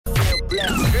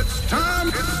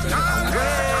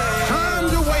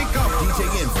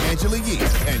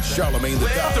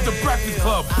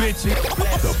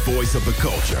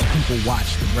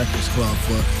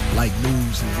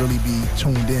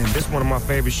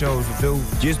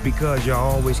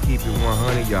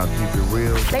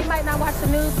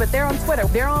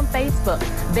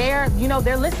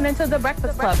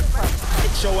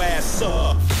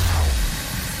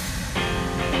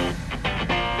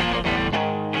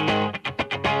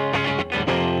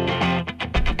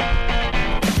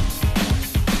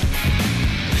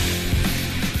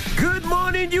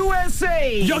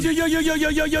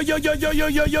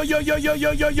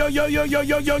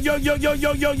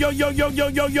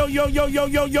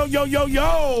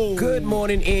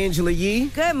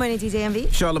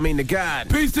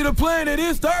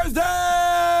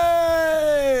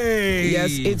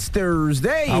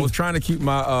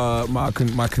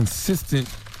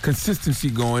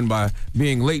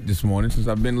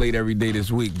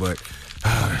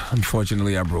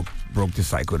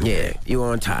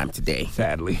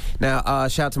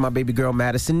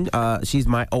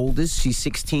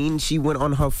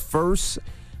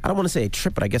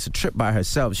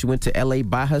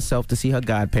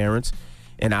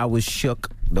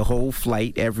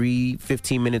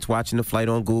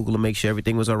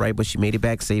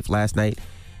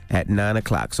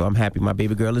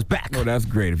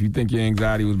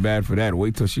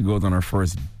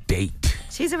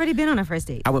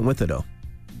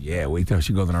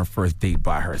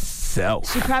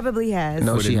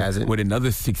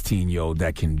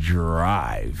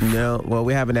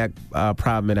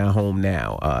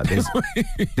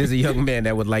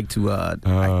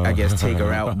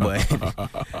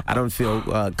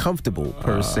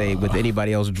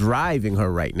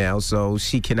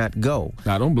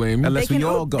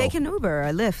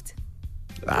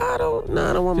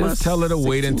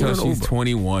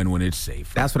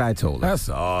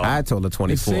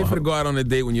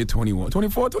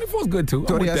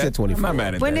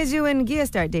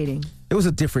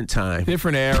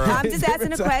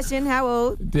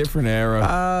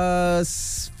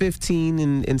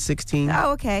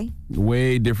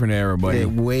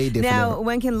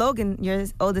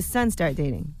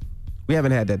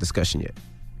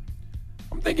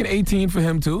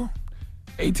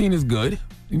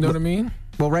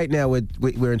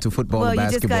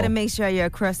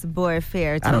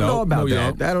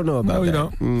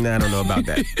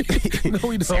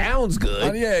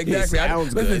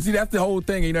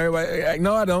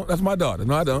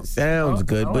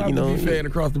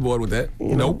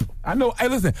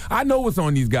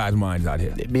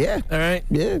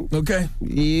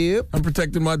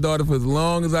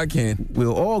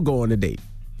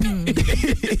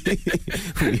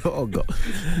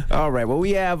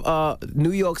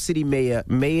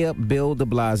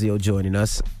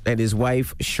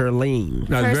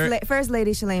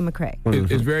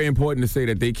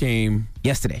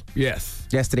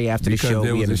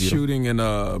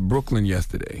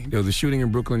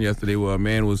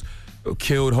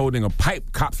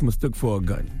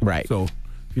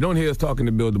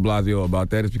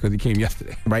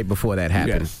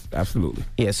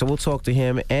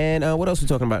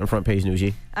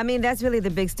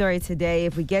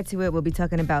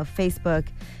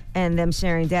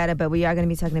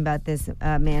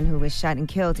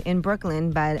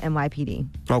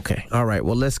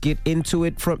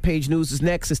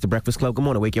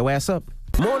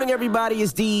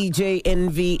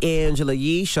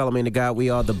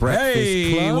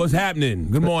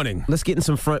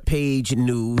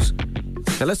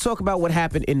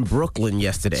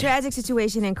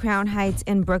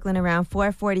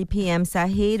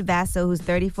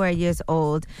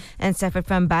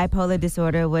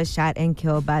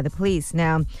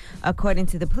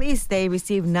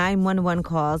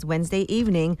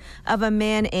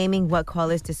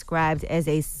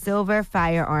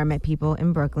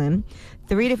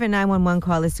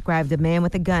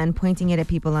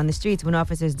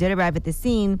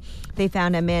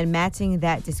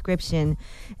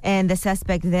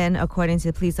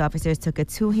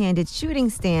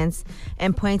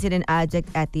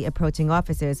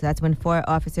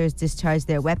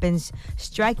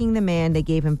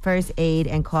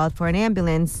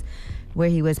where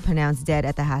he was pronounced dead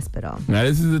at the hospital. Now,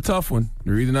 this is a tough one.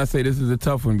 The reason I say this is a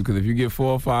tough one because if you get 4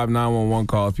 or 5 911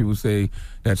 calls, people say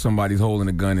that somebody's holding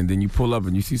a gun, and then you pull up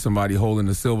and you see somebody holding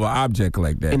a silver object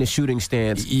like that. In a shooting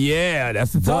stance. Yeah,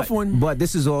 that's a tough one. But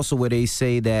this is also where they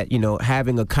say that,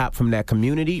 having a cop from that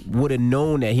community would have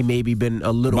known that he maybe been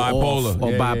a little bipolar. off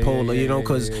or bipolar,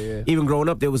 because even growing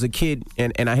up, there was a kid,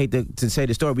 and I hate to say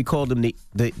the story, we called him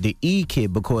the E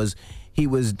kid because he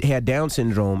had Down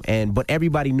syndrome, but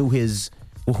everybody knew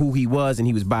who he was, and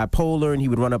he was bipolar, and he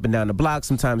would run up and down the block.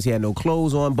 Sometimes he had no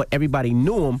clothes on, but everybody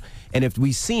knew him, and if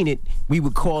we seen it, we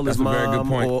would call his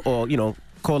mom or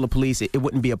call the police. It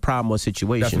wouldn't be a problem or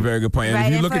situation. That's a very good point. And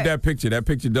Right, if you look at that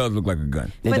picture does look like a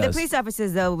gun. It For the does. police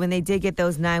officers, though, when they did get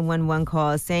those 911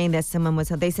 calls saying that someone was,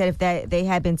 they said if they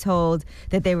had been told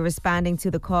that they were responding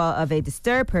to the call of a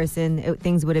disturbed person,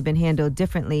 things would have been handled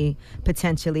differently,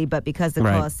 potentially. But because the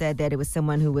call said that it was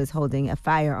someone who was holding a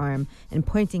firearm and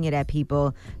pointing it at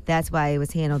people, that's why it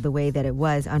was handled the way that it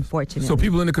was, unfortunately. So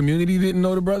people in the community didn't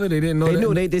know the brother? They didn't know They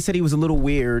that? knew. They said he was a little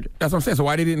weird. That's what I'm saying. So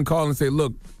why they didn't call and say,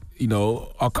 look, I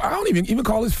don't even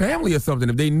call his family or something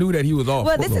if they knew that he was off.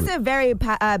 Well, this is a very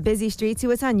busy street,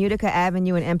 too. It's on Utica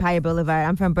Avenue and Empire Boulevard.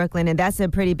 I'm from Brooklyn, and that's a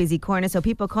pretty busy corner. So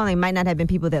people calling might not have been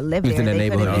people that live there. in that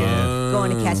They could have neighborhood, been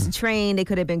going to catch the train. They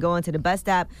could have been going to the bus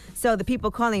stop. So the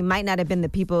people calling might not have been the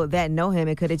people that know him.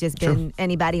 It could have just been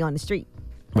anybody on the street.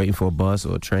 Waiting for a bus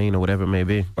or a train or whatever it may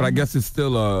be. But I guess it's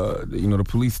still, the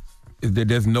police.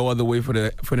 There's no other way for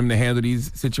them to handle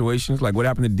these situations. Like what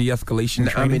happened to de-escalation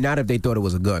training? I mean, not if they thought it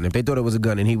was a gun. If they thought it was a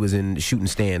gun and he was in shooting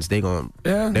stance, they weren't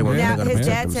Now, gonna his protect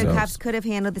dad said themselves. cops could have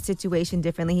handled the situation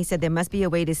differently. He said there must be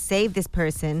a way to save this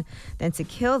person than to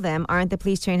kill them. Aren't the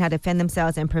police trained how to defend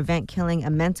themselves and prevent killing a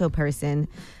mental person?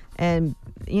 And,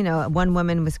 one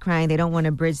woman was crying, they don't want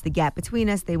to bridge the gap between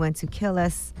us. They want to kill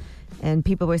us. And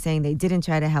people were saying they didn't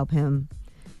try to help him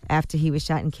after he was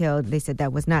shot and killed. They said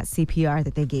that was not CPR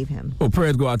that they gave him. Well,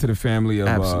 prayers go out to the family of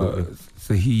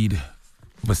Saheed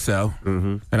Bassell.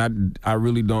 Mm-hmm. And I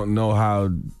really don't know how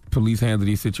police handle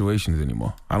these situations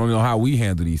anymore. I don't know how we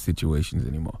handle these situations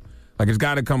anymore. Like, it's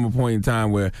got to come a point in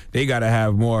time where they got to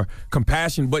have more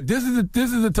compassion. But this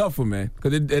is a tough one, man,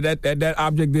 because that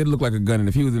object did look like a gun. And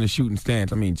if he was in a shooting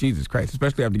stance, I mean, Jesus Christ,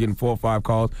 especially after getting 4 or 5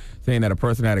 calls saying that a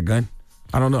person had a gun.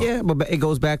 I don't know. Yeah, but it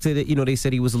goes back to they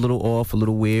said he was a little off, a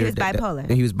little weird. He was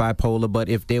bipolar. He was bipolar, but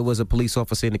if there was a police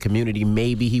officer in the community,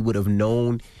 maybe he would have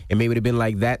known, and maybe it would have been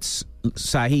like, that's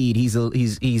Saheed, he's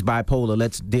bipolar,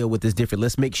 let's deal with this different.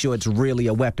 Let's make sure it's really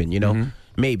a weapon, Mm-hmm.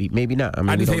 Maybe not. I mean,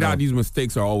 I just we hate don't how know. these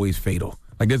mistakes are always fatal.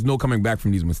 Like, there's no coming back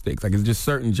from these mistakes. Like, it's just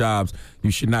certain jobs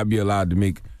you should not be allowed to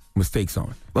make mistakes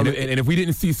on. Well, and if we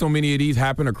didn't see so many of these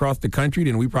happen across the country,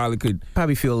 then we probably could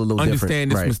feel a little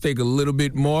understand different. this mistake a little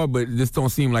bit more, but this don't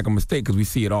seem like a mistake because we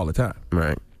see it all the time.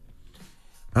 Right.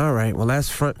 All right, well, that's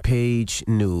front page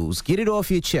news. Get it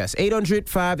off your chest.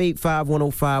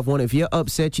 800-585-1051. If you're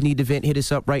upset, you need to vent, hit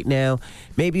us up right now.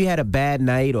 Maybe you had a bad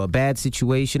night or a bad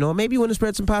situation, or maybe you want to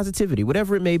spread some positivity.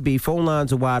 Whatever it may be, phone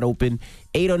lines are wide open.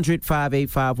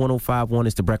 800-585-1051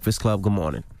 is The Breakfast Club. Good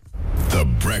morning. The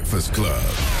Breakfast Club.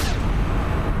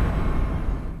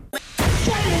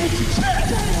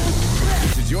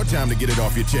 This is your time to get it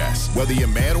off your chest, whether you're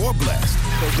mad or blessed.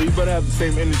 So you better have the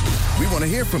same energy. We want to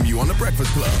hear from you on The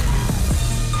Breakfast Club.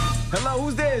 Hello,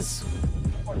 who's this?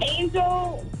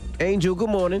 Angel. Angel, good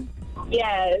morning.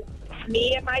 Yes.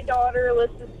 Me and my daughter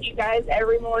listen to you guys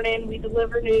every morning. We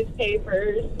deliver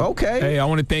newspapers. Okay. Hey, I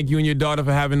want to thank you and your daughter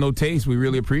for having no taste. We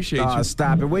really appreciate you.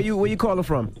 Stop it. Where you calling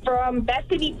from? From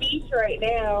Bethany Beach right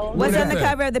now. What's Where on the that?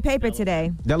 cover of the paper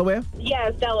today? Delaware?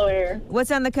 Yes, Delaware. What's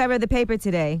on the cover of the paper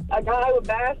today? A guy with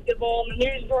basketball in the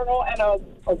news journal and a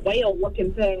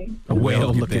whale-looking thing. A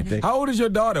whale looking thing. How old is your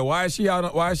daughter? Why is she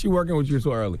out? Why is she working with you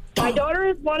so early? My daughter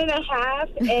is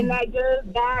 1.5, and I go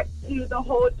back to the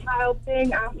whole child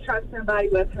thing. I don't trust nobody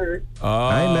with her. Oh,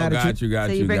 I ain't mad at got you.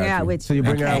 So you bring her out with So you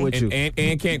bring her out with you.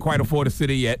 And can't quite afford a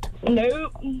sitter yet.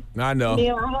 Nope. I know. Me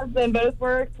and my husband both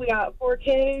work. We got 4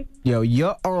 kids. Yo,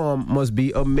 your arm must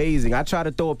be amazing. I tried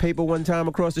to throw a paper one time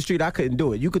across the street. I couldn't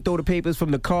do it. You could throw the papers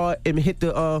from the car and hit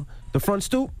the front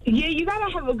stoop? Yeah, you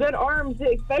gotta have a good arm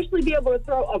to especially be able to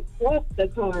throw across the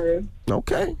car.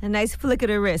 Okay. A nice flick of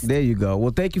the wrist. There you go.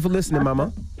 Well, thank you for listening,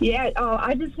 Mama. Yeah,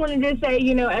 I just wanted to say,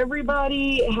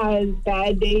 everybody has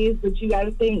bad days, but you got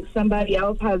to think somebody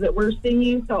else has it worse than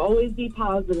you, so always be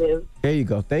positive. There you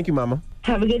go. Thank you, Mama.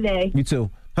 Have a good day. You too.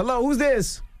 Hello, who's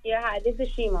this? Yeah, hi, this is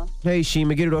Shima. Hey,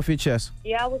 Shima, get it off your chest.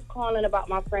 Yeah, I was calling about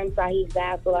my friend Saheed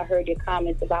Bassel. I heard your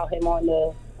comments about him on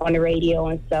the radio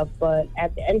and stuff, but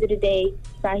at the end of the day,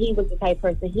 Saheed was the type of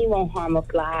person, he won't harm a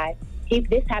fly.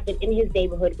 This happened in his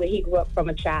neighborhood where he grew up from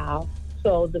a child.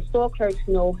 So the store clerks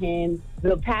know him,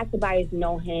 the passerbyers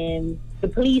know him, the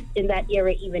police in that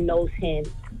area even knows him.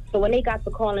 So when they got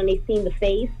the call and they seen the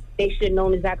face, they should have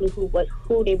known exactly who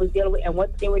they was dealing with and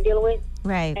what they were dealing with.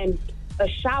 Right. And a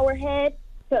shower head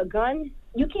to a gun,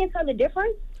 you can't tell the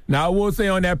difference. Now, I will say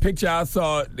on that picture I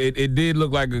saw, it did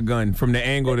look like a gun from the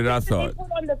angle that I saw it. The picture they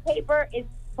put on the paper is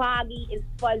foggy, it's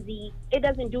fuzzy. It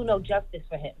doesn't do no justice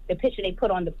for him. The picture they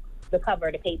put on the cover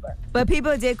of the paper. But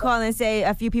people did call and say,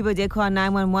 a few people did call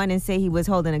 911 and say he was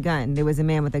holding a gun. There was a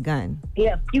man with a gun.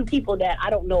 Yeah, a few people that I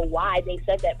don't know why they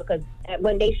said that, because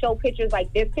when they show pictures,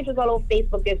 like there's pictures all over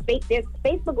Facebook, there's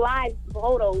Facebook Live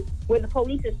photos where the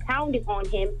police is pounding on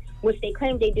him, which they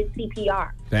claim they did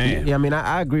CPR. Damn. Yeah, I mean,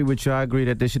 I agree with you. I agree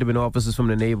that there should have been officers from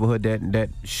the neighborhood that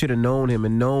should have known him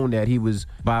and known that he was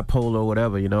bipolar or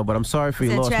whatever, you know. But I'm sorry for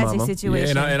your loss, It's a tragic Mama.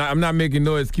 situation. Yeah, and I'm not making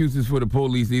no excuses for the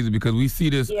police either, because we see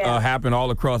this happen all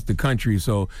across the country.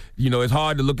 So, you know, it's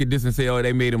hard to look at this and say, oh,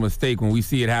 they made a mistake when we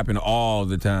see it happen all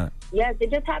the time. Yes, it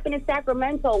just happened in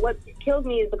Sacramento. What kills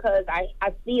me is because I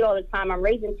see it all the time. I'm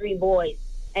raising 3 boys,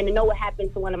 and to know what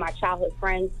happened to one of my childhood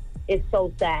friends is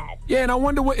so sad. Yeah, and I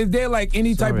wonder, is there like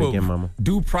any type of Mama.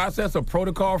 due process or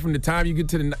protocol from the time you get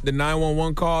to the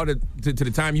 911 call to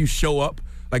the time you show up?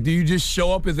 Like, do you just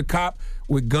show up as a cop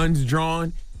with guns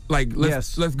drawn? Like,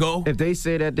 let's go? If they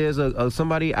say that there's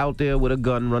somebody out there with a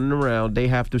gun running around, they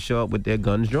have to show up with their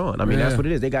guns drawn. I mean, that's what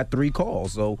it is. They got 3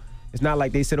 calls, so it's not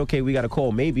like they said, okay, we got a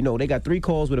call. Maybe. No, they got 3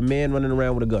 calls with a man running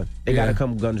around with a gun. They got to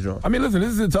come guns drawn. I mean, listen,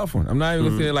 this is a tough one. I'm not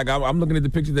even saying, like, I'm looking at the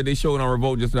pictures that they showed on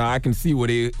Revolt just now. I can see where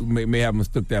they may have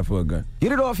mistook that for a gun.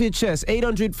 Get it off your chest.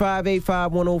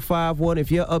 800-585-1051. If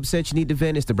you're upset, you need to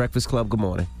vent. It's The Breakfast Club. Good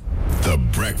morning. The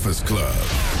Breakfast Club.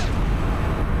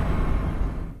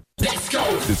 Let's go.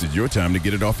 This is your time to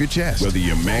get it off your chest, whether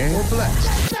you're mad or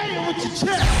blessed. Say it with your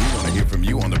chest. We want to hear from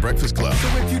you on The Breakfast Club. So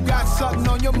if you got something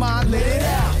on your mind, let it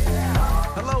out.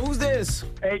 Hello, who's this?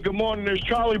 Hey, good morning. There's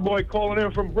Charlie Boy calling in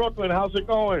from Brooklyn. How's it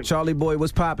going? Charlie Boy,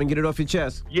 what's poppin'? Get it off your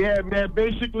chest. Yeah, man.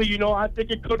 Basically, you know, I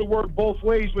think it could have worked both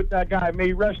ways with that guy. May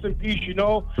he rest in peace, you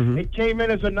know. It came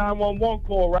in as a 911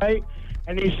 call, right?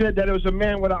 And they said that it was a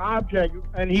man with an object,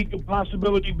 and he could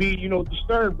possibly be, you know,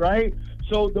 disturbed, right?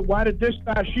 So why the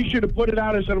dispatch, she should have put it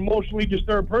out as an emotionally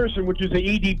disturbed person, which is an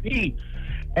EDP.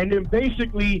 And then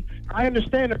basically, I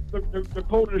understand the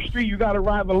code of the street, you got to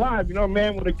arrive alive. You know, a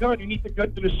man with a gun, you need to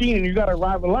get to the scene and you got to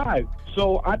arrive alive.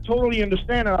 So I totally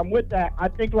understand that. I'm with that. I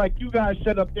think like you guys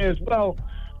said up there as well,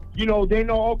 you know, they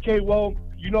know, okay, well,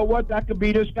 you know what, that could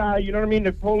be this guy, you know what I mean?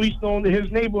 The police know in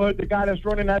his neighborhood, the guy that's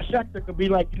running that sector could be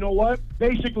like, you know what,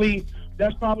 basically,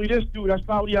 that's probably this dude, that's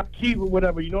probably Akib or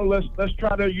whatever, you know, let's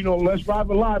try to, you know, let's drive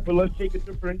alive, but let's take a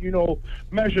different, you know,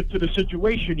 measure to the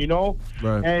situation, you know?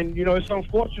 Right. And, you know, it's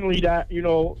unfortunately that, you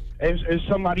know, it's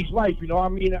somebody's life, you know? I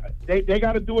mean, they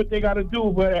got to do what they got to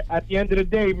do, but at the end of the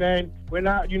day, man, we're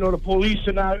not, you know, the police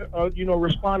are not, you know,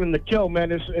 responding to kill,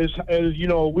 man. It's you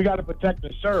know, we got to protect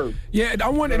and serve. Yeah, I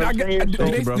wonder, You know what I'm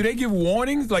saying? do they give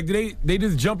warnings? Like, do they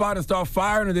just jump out and start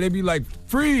firing, or do they be like,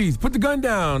 freeze, put the gun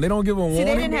down? They don't give a warning? See,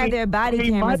 they didn't have their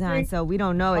body cameras on, so we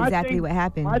don't know exactly what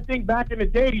happened. I think back in the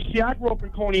day, you see, I grew up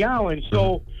in Coney Island,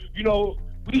 so, you know,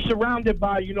 we surrounded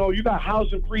by, you know, you got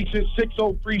housing precinct,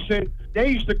 60 precinct. They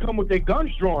used to come with their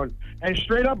guns drawn. And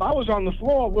straight up, I was on the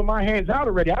floor with my hands out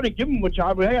already. I didn't give them much.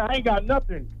 I hey, I ain't got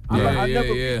nothing. I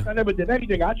never did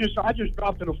anything. I just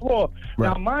dropped to the floor.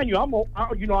 Right. Now, mind you, I'm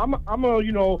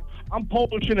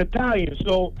Polish and Italian,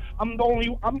 so I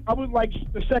was like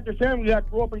the second family that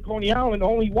grew up in Coney Island, the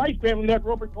only white family that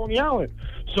grew up in Coney Island.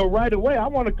 So right away, I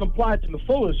want to comply to the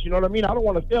fullest. You know what I mean? I don't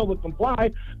want to fail to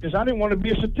comply because I didn't want to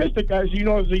be a statistic, as you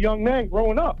know, as a young man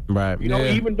growing up. Right. You know,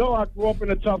 even though I grew up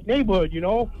in a tough neighborhood, you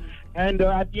know. And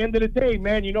at the end of the day,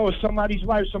 man, you know, it's somebody's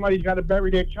life. Somebody's got to bury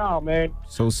their child, man.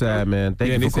 So sad, man. Thank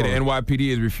you and for they said calling. the NYPD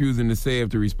is refusing to say if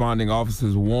the responding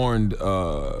officers warned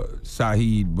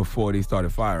Saheed before they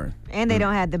started firing. And they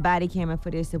don't have the body camera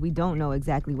footage, so we don't know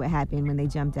exactly what happened when they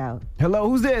jumped out. Hello,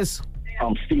 who's this?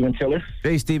 I'm Steven Tiller.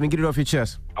 Hey, Steven, get it off your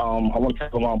chest. I want to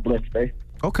talk about I'm blessed today.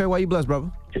 Okay, why you blessed,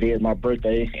 brother? Today is my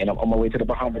birthday, and I'm on my way to the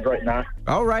Bahamas right now.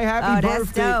 All right, happy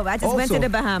birthday. That's dope. I just went to the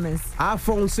Bahamas.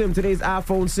 iPhone Sim, today's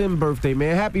iPhone Sim birthday,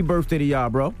 man. Happy birthday to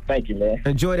y'all, bro. Thank you, man.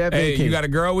 Enjoy that Hey, vacation. you got a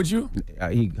girl with you?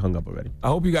 He hung up already. I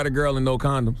hope you got a girl and no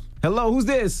condoms. Hello, who's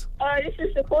this? This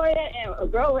is Sequoia and a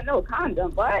girl with no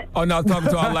condom, but... Oh, no, I was talking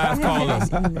to our last caller.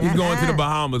 He's going to the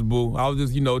Bahamas, boo. I was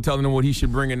just, you know, telling him what he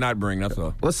should bring and not bring, that's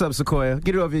all. What's up, Sequoia?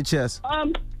 Get it off your chest.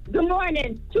 Good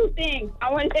morning. 2 things.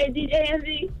 I want to say DJ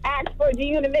Envy asked for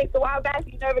GU to mix a while back.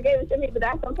 You never gave it to me, but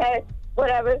that's okay.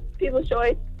 Whatever. People's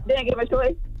choice. Didn't give a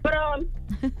choice. But,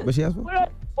 What she asked for?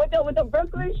 what with the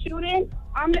Brooklyn shooting,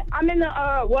 I'm in the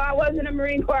I was in the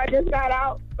Marine Corps. I just got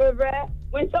out for breath.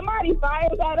 When somebody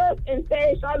fires at us and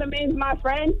says Charlamagne's my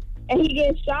friend and he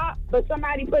gets shot, but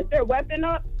somebody puts their weapon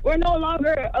up, we're no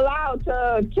longer allowed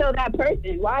to kill that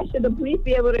person. Why should the police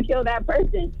be able to kill that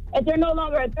person if they're no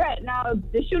longer a threat? Now,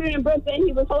 the shooter in Brooklyn,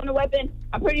 he was holding a weapon.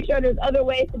 I'm pretty sure there's other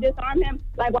ways to disarm him.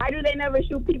 Like, why do they never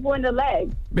shoot people in the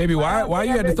leg? Baby, why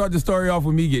you had to start the story off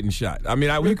with me getting shot? I mean,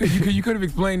 you could have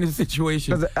explained the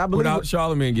situation without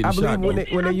Charlamagne getting shot.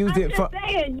 When they used it for... I'm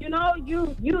just saying,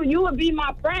 you would be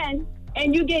my friend,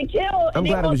 and you get killed. I'm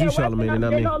glad it was you, Charlamagne.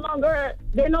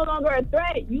 They're no longer a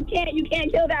threat. You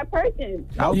can't kill that person.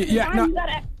 I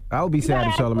would be sad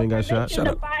if Charlamagne got shot. Shut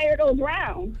up. Fire those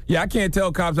rounds. Yeah, I can't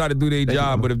tell cops how to do their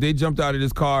job, but if they jumped out of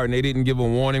this car and they didn't give a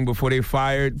warning before they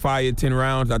fired 10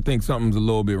 rounds, I think something's a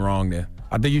little bit wrong there.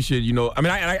 I think you should,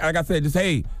 like I said, just,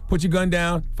 hey, put your gun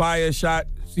down, fire a shot,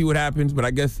 see what happens. But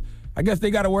I guess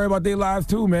they got to worry about their lives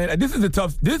too, man. This is a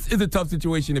tough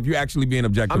situation if you're actually being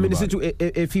objective. I mean,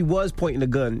 if he was pointing the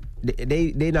gun,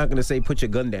 they're not gonna say put your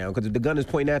gun down, because if the gun is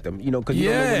pointing at them, because you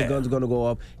don't know when the gun's gonna go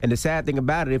off. And the sad thing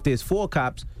about it, if there's 4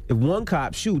 cops, if one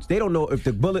cop shoots, they don't know if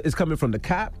the bullet is coming from the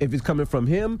cop, if it's coming from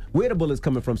him, where the bullet's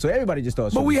coming from. So everybody just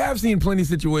starts shooting. But we have seen plenty of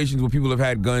situations where people have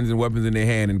had guns and weapons in their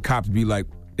hand, and cops be like,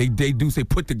 they do say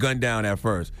put the gun down at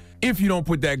first. If you don't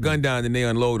put that gun down, then they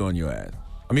unload on your ass.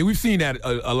 I mean, we've seen that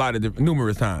a lot of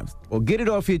numerous times. Well, get it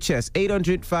off your chest.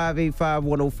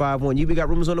 800-585-1051. You got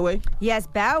rumors on the way? Yes,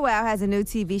 Bow Wow has a new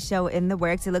TV show in the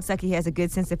works. It looks like he has a good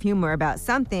sense of humor about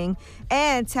something.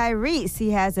 And Tyrese,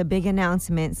 he has a big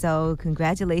announcement. So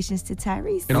congratulations to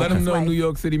Tyrese. And let him know New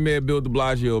York City Mayor Bill de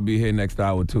Blasio will be here next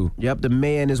hour, too. Yep, the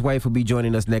mayor and his wife will be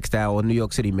joining us next hour, New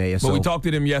York City Mayor. But we talked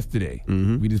to them yesterday.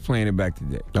 We just playing it back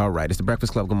today. All right, it's The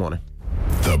Breakfast Club. Good morning.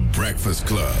 The Breakfast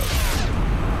Club.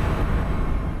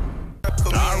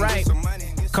 All right.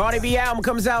 Cardi B album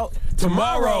comes out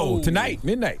tomorrow. Tonight,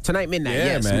 midnight.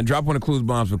 Yeah, man. Drop one of Clues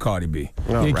bombs for Cardi B.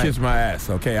 You kiss my ass,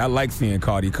 okay? I like seeing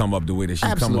Cardi come up the way that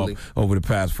she's come up over the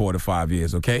past 4 to 5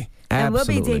 years, okay? And we'll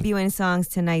be debuting songs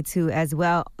tonight, too, as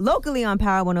well. Locally on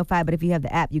Power 105, but if you have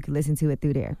the app, you can listen to it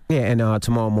through there. Yeah, and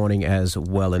tomorrow morning as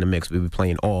well in the mix, we'll be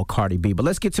playing all Cardi B. But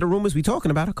let's get to the rumors we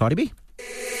talking about. Cardi B.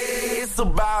 It's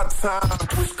about time.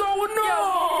 What's going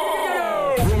on?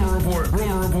 Rumor report.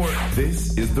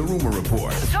 This is the Rumor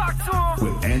Report. Talk to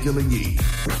him. With Angela Yee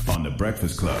on The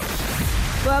Breakfast Club.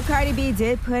 Well, Cardi B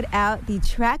did put out the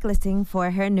track listing for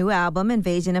her new album,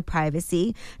 Invasion of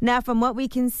Privacy. Now, from what we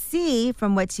can see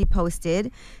from what she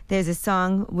posted, there's a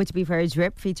song which we've heard,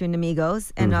 Drip, featuring the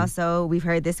Migos. And also, we've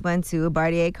heard this one, too,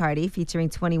 Bartier Cardi,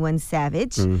 featuring 21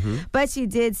 Savage. But she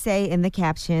did say in the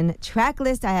caption, track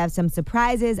list, I have some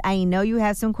surprises. I know you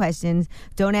have some questions.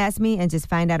 Don't ask me and just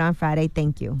find out on Friday.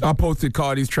 Thank you. I posted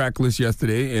Cardi's track list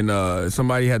yesterday, and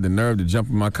somebody had the nerve to jump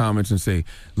in my comments and say,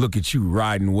 look at you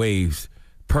riding waves.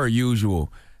 Per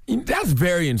usual. That's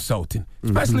very insulting,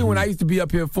 especially when I used to be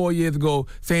up here 4 years ago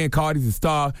saying Cardi's a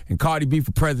star and Cardi B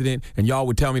for president, and y'all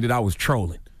would tell me that I was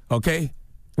trolling, okay?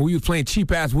 When we was playing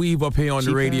Cheap Ass Weave up here on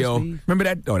the radio. Remember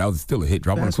that? Oh, that was still a hit.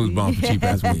 Drop on the Clues bomb for Cheap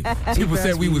Ass Weave. People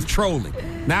said we was trolling.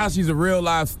 Now she's a real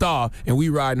live star, and we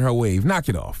riding her wave. Knock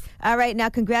it off. All right, now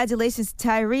congratulations to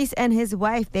Tyrese and his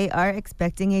wife. They are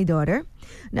expecting a daughter.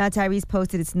 Now, Tyrese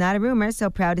posted, it's not a rumor, so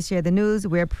proud to share the news.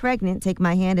 We're pregnant. Take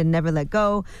my hand and never let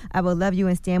go. I will love you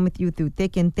and stand with you through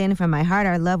thick and thin. From my heart,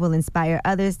 our love will inspire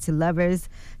others to lovers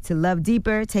to love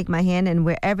deeper. Take my hand, and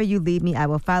wherever you lead me, I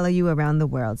will follow you around the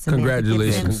world. So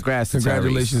congratulations.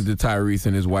 Congratulations to Tyrese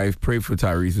and his wife. Pray for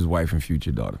Tyrese's wife and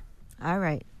future daughter. All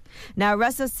right. Now,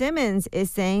 Russell Simmons is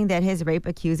saying that his rape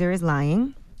accuser is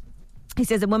lying. He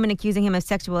says a woman accusing him of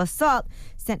sexual assault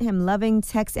sent him loving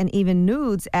texts and even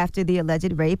nudes after the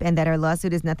alleged rape, and that her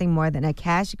lawsuit is nothing more than a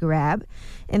cash grab.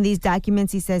 In these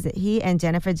documents, he says that he and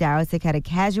Jennifer Jarosik had a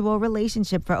casual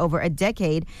relationship for over a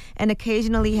decade and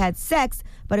occasionally had sex,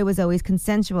 but it was always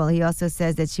consensual. He also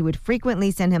says that she would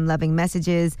frequently send him loving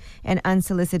messages and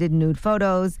unsolicited nude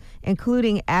photos,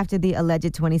 including after the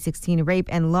alleged 2016 rape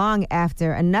and long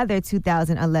after another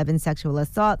 2011 sexual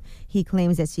assault he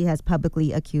claims that she has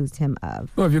publicly accused him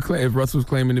of. Well, if Russell's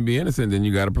claiming to be innocent, then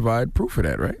you got to provide proof of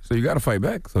that, right? So you got to fight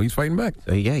back. So he's fighting back.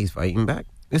 Yeah, he's fighting back.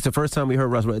 It's the first time we heard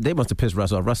Russ. They must have pissed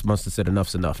Russ off. Russ must have said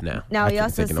enough's enough now. Now, he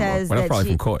also says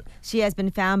that she has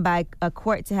been found by a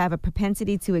court to have a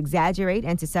propensity to exaggerate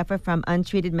and to suffer from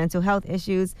untreated mental health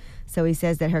issues. So he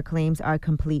says that her claims are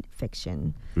complete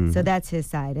fiction. So that's his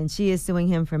side. And she is suing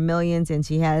him for millions, and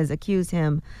she has accused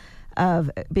him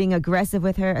of being aggressive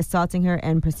with her, assaulting her,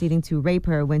 and proceeding to rape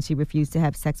her when she refused to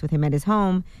have sex with him at his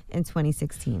home in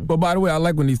 2016. But by the way, I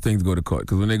like when these things go to court,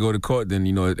 because when they go to court, then,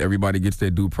 everybody gets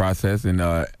their due process and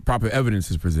proper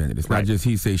evidence is presented. It's not just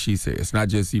he say, she say. It's not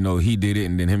just, he did it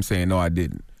and then him saying, no, I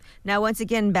didn't. Now, once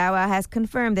again, Bow Wow has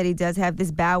confirmed that he does have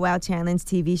this Bow Wow Challenge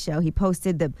TV show. He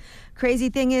posted, the crazy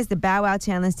thing is the Bow Wow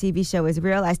Challenge TV show is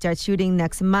real. I start shooting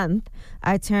next month.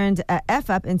 I turned a F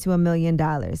up into $1 million.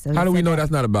 So how do we know that's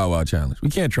not a Bow Wow challenge? We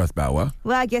can't trust Bow Wow.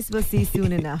 Well, I guess we'll see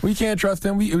soon enough. We can't trust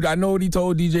him. I know what he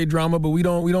told DJ Drama, but we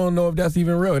don't know if that's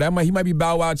even real. He might be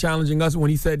Bow Wow challenging us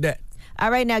when he said that. All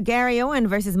right, now Gary Owen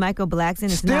versus Michael Blackson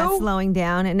is not slowing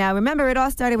down. And now remember, it all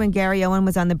started when Gary Owen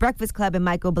was on The Breakfast Club and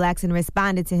Michael Blackson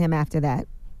responded to him after that.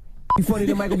 You funny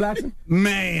to Michael Blackson?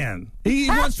 Man, he's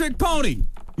one strict pony.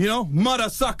 Mother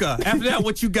sucker. After that,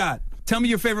 what you got? Tell me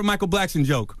your favorite Michael Blackson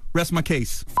joke. Rest my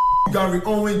case. Gary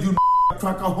Owen, you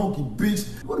cracker honky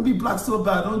bitch. You want to be black so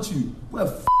bad, don't you?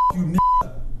 Well, you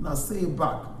Now say it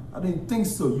back. I didn't think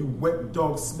so, you wet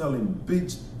dog smelling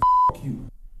bitch. You.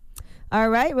 All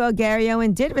right, well, Gary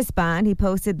Owen did respond. He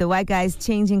posted, the white guy's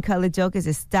changing color joke is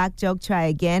a stock joke. Try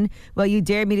again. Well, you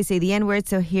dared me to say the N-word,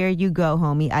 so here you go,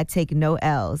 homie. I take no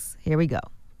L's. Here we go.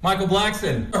 Michael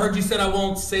Blackson, I heard you said I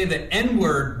won't say the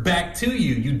N-word back to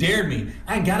you. You dared me.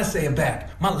 I ain't got to say it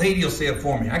back. My lady will say it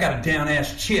for me. I got a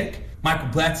down-ass chick. Michael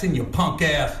Blackson, you punk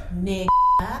ass. Nigga.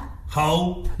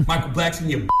 Ho. Michael Blackson,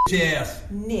 you bitch ass.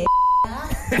 Nigga.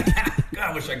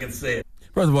 God, I wish I could say it.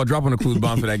 First of all, drop on the clues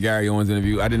bomb for that Gary Owens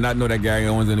interview. I did not know that Gary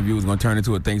Owens interview was going to turn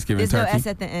into a Thanksgiving There's turkey. no S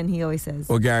at the end, he always says.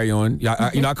 Or Gary Owen. Yeah,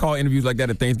 I call interviews like that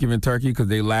a Thanksgiving turkey because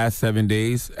they last 7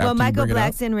 days after Well, Michael you bring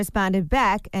it Blackson responded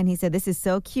back, and he said, this is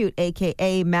so cute,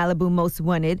 a.k.a. Malibu Most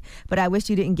Wanted, but I wish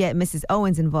you didn't get Mrs.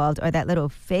 Owens involved or that little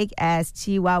fake-ass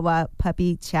Chihuahua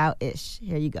puppy chow-ish.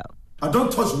 Here you go. I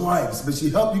don't touch wives, but she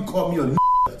helped you call me a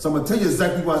so I'm going to tell you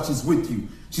exactly why she's with you.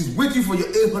 She's with you for your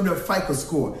 800 FICO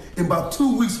score. In about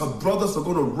 2 weeks, her brothers are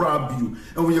going to rob you.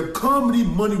 And when your comedy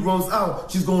money runs out,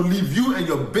 she's going to leave you and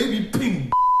your baby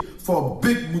pink for a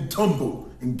big mutombo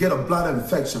and get a bladder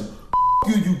infection.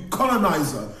 You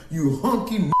colonizer, you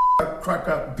hunky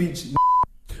cracker bitch.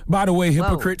 By the way,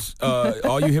 hypocrites,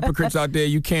 all you hypocrites out there,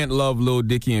 you can't love Lil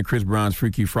Dicky and Chris Brown's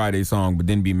Freaky Friday song, but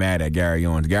then be mad at Gary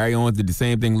Owens. Gary Owens did the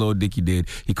same thing Lil Dicky did.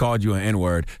 He called you an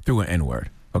N-word through an N-word.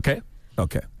 Okay?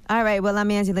 Okay. All right, well, I'm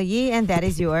Angela Yee, and that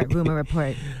is your Rumor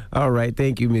Report. All right,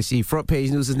 thank you, Miss Yee. Front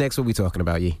page news is next. What we talking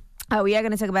about, Yee? We are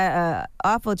going to talk about an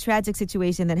awful, tragic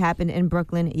situation that happened in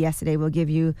Brooklyn yesterday. We'll give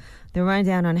you the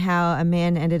rundown on how a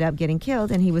man ended up getting killed,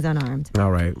 and he was unarmed.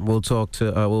 All right, we'll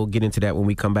get into that when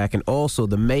we come back. And also,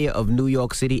 the mayor of New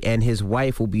York City and his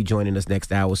wife will be joining us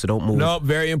next hour, so don't move. No,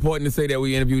 very important to say that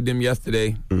we interviewed them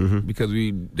yesterday because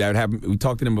we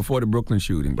talked to them before the Brooklyn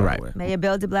shooting, by the way. Mayor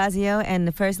Bill de Blasio and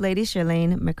the First Lady,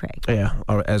 Charlene McCray. Yeah,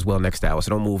 as well next hour,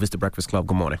 so don't move. It's The Breakfast Club.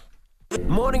 Good morning.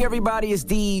 Morning, everybody. It's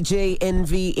DJ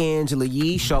NV, Angela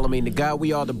Yee, Charlamagne the God.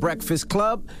 We are The Breakfast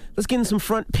Club. Let's get in some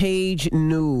front page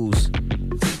news.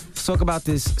 Let's talk about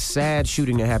this sad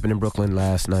shooting that happened in Brooklyn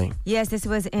last night. Yes, this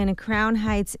was in Crown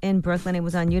Heights in Brooklyn. It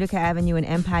was on Utica Avenue and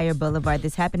Empire Boulevard.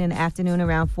 This happened in the afternoon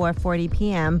around 4:40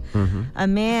 p.m. A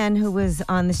man who was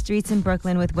on the streets in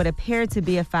Brooklyn with what appeared to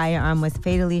be a firearm was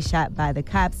fatally shot by the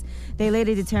cops. They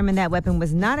later determined that weapon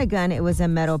was not a gun, it was a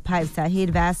metal pipe. Sahid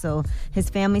Vassal, his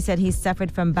family said he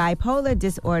suffered from bipolar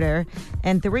disorder,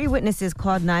 and 3 witnesses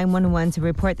called 911 to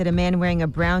report that a man wearing a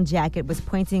brown jacket was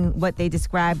pointing what they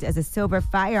described as a silver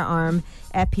firearm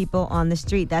at people on the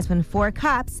street. That's when 4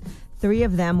 cops, 3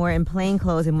 of them were in plain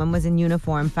clothes and 1 was in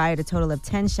uniform, fired a total of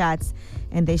 10 shots,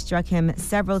 and they struck him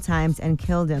several times and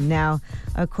killed him. Now,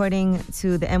 according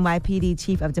to the NYPD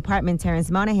Chief of Department,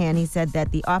 Terrence Monahan, he said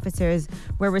that the officers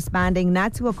were responding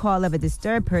not to a call of a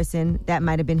disturbed person that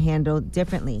might have been handled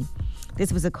differently.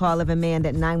 This was a call of a man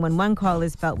that 911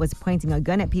 callers felt was pointing a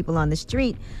gun at people on the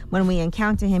street. When we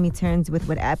encounter him, he turns with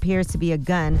what appears to be a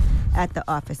gun at the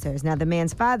officers. Now, the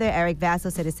man's father, Eric Vassal,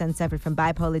 said his son suffered from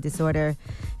bipolar disorder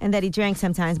and that he drank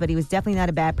sometimes, but he was definitely not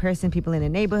a bad person. People in the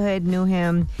neighborhood knew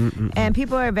him. And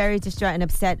people are very distraught and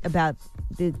upset about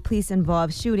the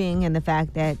police-involved shooting and the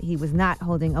fact that he was not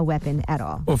holding a weapon at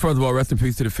all. Well, first of all, rest in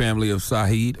peace to the family of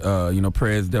Sahid.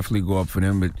 Prayers definitely go up for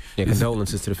them. But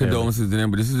condolences to the family. Condolences to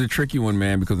them. But this is a tricky one,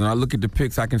 man, because when I look at the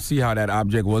pics, I can see how that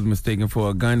object was mistaken for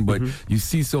a gun. But you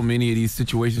see so many of these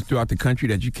situations throughout the country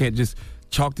that you can't just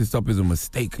chalk this up as a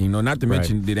mistake. Not to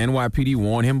mention, did NYPD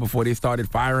warn him before they started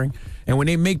firing? And when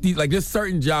they make these, there's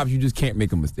certain jobs you just can't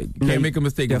make a mistake. You can't make a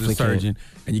mistake as a surgeon,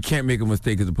 and you can't make a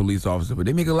mistake as a police officer. But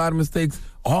they make a lot of mistakes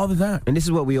all the time. And this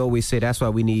is what we always say. That's why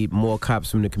we need more cops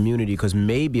from the community, because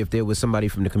maybe if there was somebody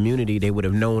from the community, they would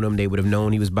have known him. They would have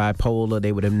known he was bipolar.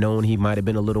 They would have known he might have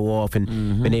been a little off and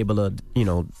been able to,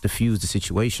 diffuse the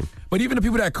situation. But even the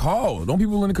people that call, don't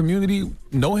people in the community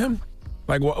know him?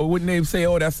 Wouldn't they say,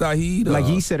 oh, that's Saheed? Like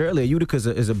he said earlier, Utica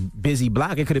is a busy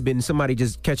block. It could have been somebody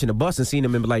just catching a bus and seeing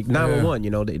him and be like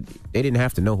 911. They didn't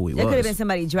have to know who he was. It could have been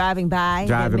somebody driving by.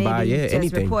 Just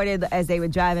anything. Reported as they were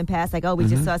driving past, we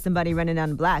just saw somebody running down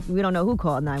the block. We don't know who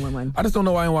called 911. I just don't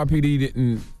know why NYPD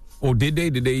didn't. Or did they?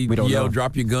 Did they yell,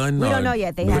 drop your gun? We don't know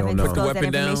yet. They haven't disclosed that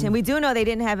information. Down? We do know they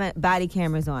didn't have body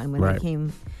cameras on when they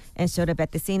came and showed up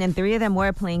at the scene, and 3 of them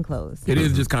were plainclothes. It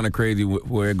is just kind of crazy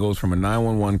where it goes from a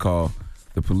 911 call,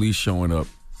 the police showing up,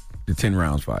 to 10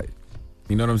 rounds fired.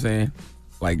 You know what I'm saying?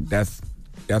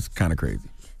 That's kind of crazy.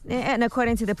 And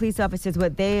according to the police officers,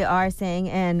 what they are saying,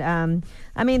 and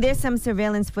there's some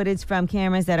surveillance footage from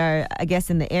cameras that are, I guess,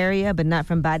 in the area, but not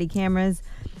from body cameras.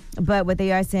 But what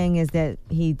they are saying is that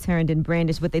he turned and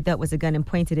brandished what they thought was a gun and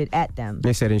pointed it at them.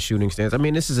 They said in shooting stance.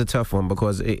 This is a tough one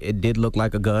because it did look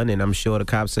like a gun, and I'm sure the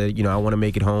cops said, I want to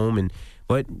make it home.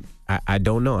 But I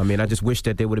don't know. I just wish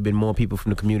that there would have been more people from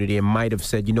the community and might have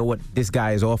said, you know what, this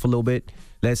guy is off a little bit.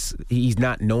 He's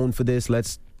not known for this.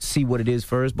 Let's see what it is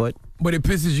first. But it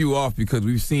pisses you off because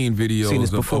we've seen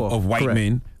videos of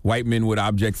white men with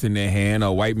objects in their hand,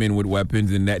 or white men with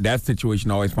weapons, and that situation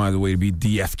always finds a way to be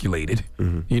de-escalated,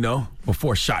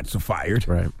 before shots are fired.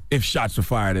 Right. If shots are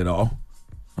fired at all.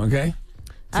 Okay?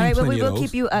 All right, well, we will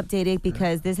keep you updated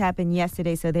because this happened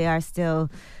yesterday, so they are still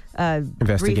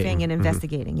briefing and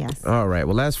investigating, yes. All right,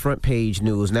 well, that's front page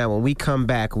news. Now, when we come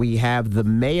back, we have the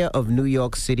mayor of New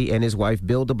York City and his wife,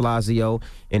 Bill de Blasio,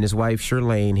 and his wife,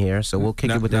 Shirlane, here. So we'll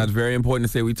kick it with them. It's very important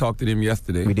to say we talked to them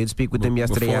yesterday. We did speak with them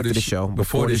yesterday after the show.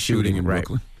 Before the shooting in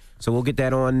Brooklyn. So we'll get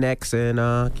that on next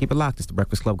and keep it locked. It's The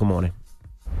Breakfast Club. Good morning.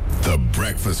 The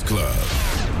Breakfast Club.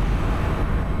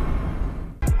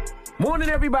 Morning,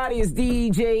 everybody. It's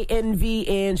DJ NV,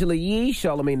 Angela Yee,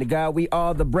 Charlamagne the God. We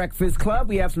are The Breakfast Club.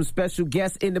 We have some special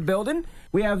guests in the building.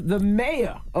 We have the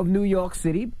mayor of New York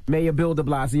City, Mayor Bill de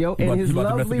Blasio, and his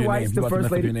lovely wife, the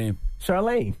First Lady,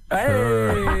 Charlamagne.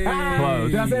 Hey!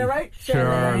 Did I say it right?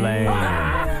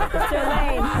 Charlamagne.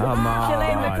 Come on.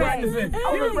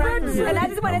 Charlamagne. And I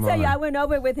just want to tell you, I went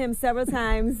over it with him several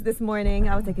times this morning.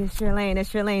 I was like, it's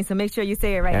Charlamagne. So make sure you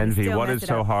say it right. Envy, what is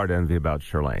so hard, Envy, about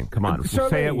Charlamagne? Come on,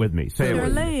 say it with me. Say it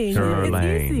with me. Charlamagne.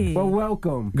 It's easy. Well,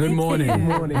 welcome. Good morning. Good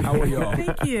morning. How are y'all?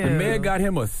 Thank you. The man got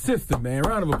him a sister, man.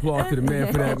 Round of applause to the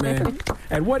man for that, man.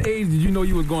 At what age did you know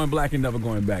you was going black and never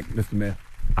going back, Mr. Mayor?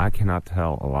 I cannot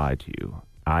tell a lie to you.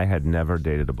 I had never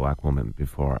dated a black woman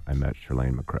before I met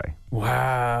Shirlane McCrae.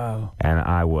 Wow. And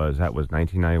that was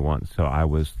 1991, so I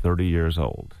was 30 years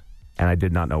old. And I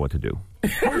did not know what to do.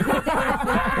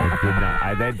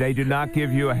 They do not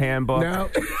give you a handbook. No.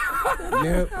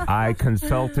 I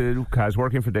consulted, because I was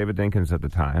working for David Dinkins at the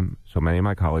time, so many of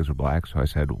my colleagues were black, so I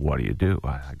said, what do you do?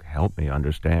 Help me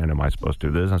understand. Am I supposed to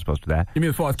do this? Am I supposed to do that? You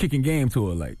mean as far as kicking game to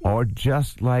her, like? Or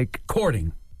just like...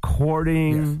 Courting.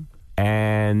 Yes.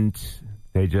 And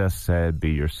they just said, be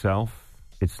yourself.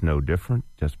 It's no different.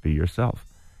 Just be yourself.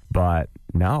 But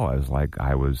now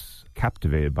I was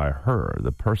captivated by her,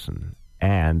 the person.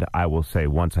 And I will say,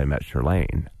 once I met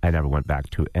Shirlane, I never went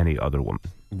back to any other woman.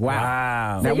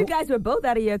 Wow. So you guys were both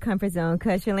out of your comfort zone,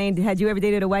 because Shirlane, had you ever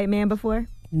dated a white man before?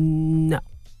 No.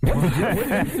 What did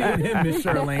you see in him, Miss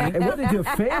Shirlane? And what did your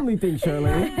family think,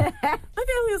 Shirlane? My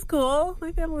family was cool.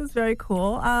 My family was very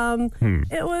cool.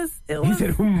 It was. He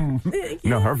said,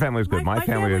 No, her family was good. My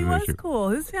family was cool.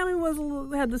 His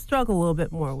family had to struggle a little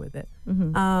bit more with it.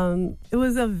 Mm-hmm. It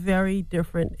was a very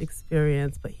different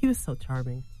experience, but he was so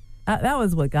charming. That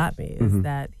was what got me, is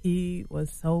that he was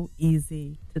so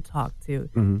easy to talk to.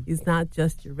 He's not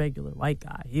just your regular white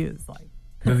guy. He was like...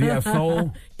 Does he have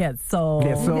soul? He had soul. He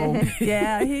had soul.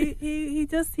 Yeah,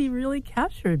 he really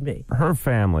captured me. Her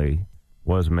family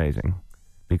was amazing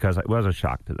because it was a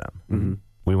shock to them.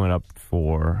 We went up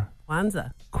for...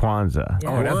 Kwanzaa. Yeah.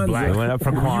 Oh, that's black. We went up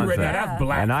for Kwanzaa. That's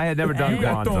black. And I had never done You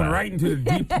got thrown Kwanzaa. right into the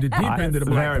deep end of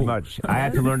the black Very pool. much. I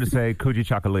had to learn to say Kuji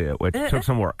Chakalia, which took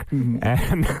some work.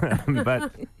 And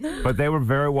but they were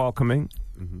very welcoming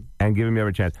and giving me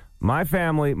every chance. Most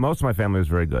of my family was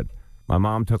very good. My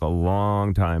mom took a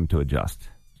long time to adjust.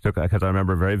 Because I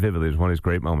remember very vividly, it was one of these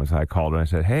great moments. I called her and I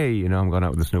said, hey, I'm going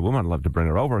out with this new woman. I'd love to bring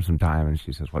her over sometime. And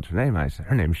she says, what's her name? And I said,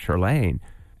 her name's Shirlane.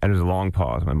 And there was a long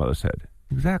pause. My mother said,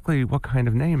 exactly what kind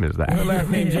of name is that? Her last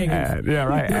name Jenkins. Yeah,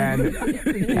 right.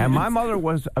 And my mother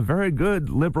was a very good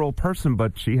liberal person,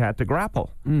 but she had to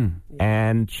grapple.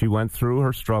 And she went through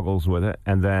her struggles with it,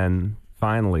 and then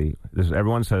finally,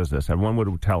 everyone says this, everyone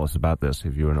would tell us about this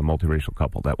if you're in a multiracial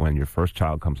couple, that when your first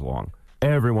child comes along,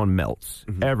 everyone melts,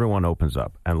 everyone opens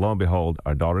up. And lo and behold,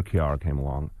 our daughter Kiara came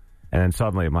along, and then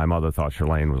suddenly my mother thought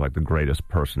Charlene was like the greatest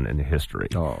person in history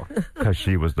because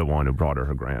she was the one who brought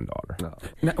her granddaughter.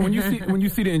 Now, when you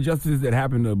see the injustices that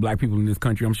happen to black people in this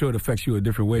country, I'm sure it affects you a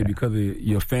different way because of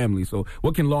your family. So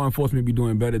what can law enforcement be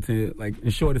doing better to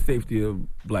ensure the safety of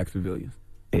black civilians?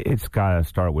 It's got to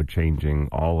start with changing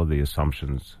all of the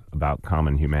assumptions about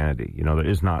common humanity. You know, there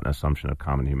is not an assumption of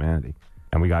common humanity,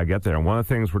 and we got to get there. And one of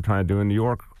the things we're trying to do in New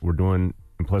York, we're doing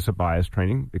implicit bias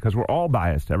training because we're all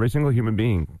biased, every single human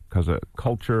being, because of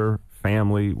culture,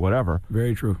 family, whatever.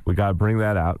 Very true. We got to bring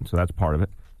that out, so that's part of it.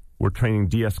 We're training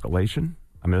de-escalation.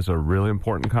 I mean, it's a really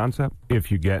important concept. If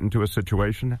you get into a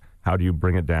situation, how do you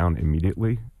bring it down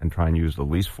immediately and try and use the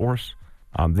least force?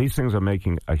 These things are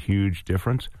making a huge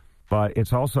difference, but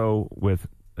it's also with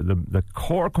the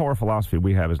core philosophy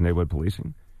we have is neighborhood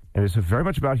policing, and it's very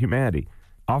much about humanity.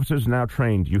 Officers are now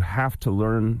trained. You have to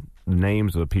learn the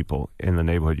names of the people in the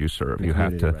neighborhood you serve. You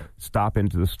have to stop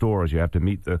into the stores. You have to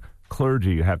meet the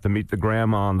clergy. You have to meet the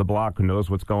grandma on the block who knows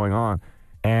what's going on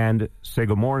and say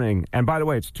good morning. And by the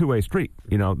way, it's a two-way street.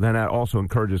 You know, then that also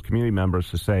encourages community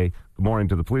members to say good morning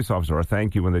to the police officer or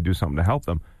thank you when they do something to help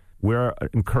them. We're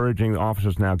encouraging the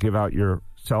officers now, give out your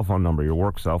cell phone number, your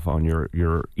work cell phone,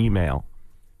 your email,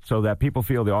 so that people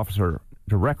feel the officer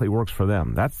directly works for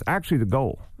them. That's actually the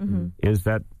goal, is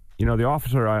that, you know, the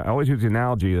officer, I always use the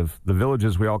analogy of the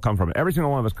villages we all come from. Every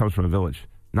single one of us comes from a village,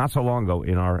 not so long ago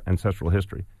in our ancestral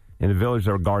history. In the village,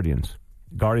 there were guardians.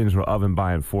 Guardians were of and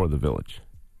by and for the village.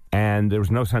 And there was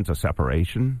no sense of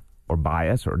separation or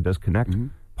bias or disconnect.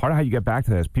 Part of how you get back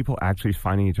to that is people actually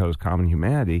finding each other's common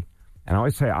humanity. And I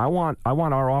always say, I want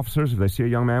our officers, if they see a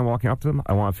young man walking up to them,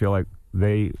 I want to feel like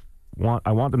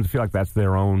I want them to feel like that's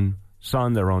their own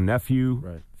son, their own nephew.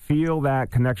 Right. Feel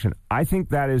that connection. I think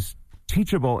that is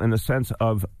teachable in the sense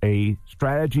of a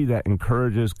strategy that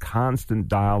encourages constant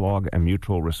dialogue and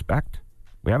mutual respect.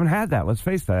 We haven't had that. Let's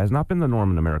face that. It has not been the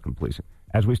norm in American policing.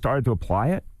 As we started to apply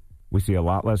it, we see a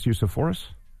lot less use of force,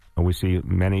 and we see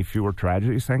many fewer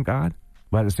tragedies, thank God.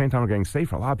 But at the same time, we're getting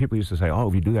safer. A lot of people used to say, oh,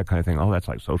 if you do that kind of thing, oh, that's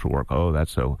like social work. Oh,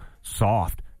 that's so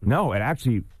soft. No, it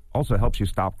actually also helps you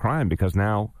stop crime because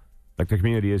now, like, the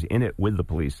community is in it with the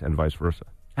police and vice versa.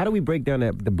 How do we break down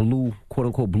the blue,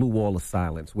 quote-unquote, blue wall of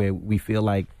silence, where we feel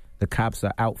like the cops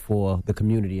are out for the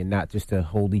community and not just to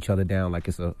hold each other down like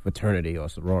it's a fraternity or a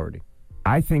sorority?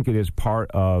 I think it is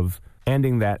part of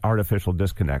ending that artificial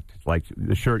disconnect. Like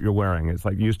the shirt you're wearing, it's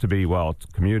like used to be, well, it's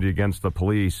community against the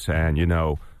police and, you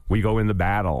know, we go into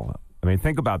battle. I mean,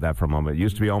 think about that for a moment. It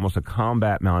used to be almost a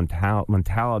combat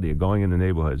mentality of going into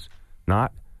neighborhoods,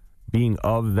 not being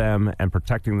of them and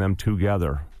protecting them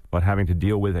together, but having to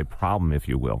deal with a problem, if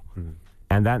you will.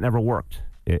 And that never worked.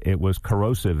 It was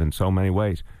corrosive in so many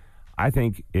ways. I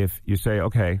think if you say,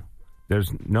 okay, there's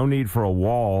no need for a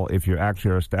wall if you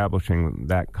actually are establishing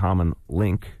that common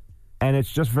link. And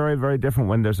it's just very, very different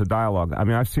when there's a dialogue. I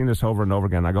mean, I've seen this over and over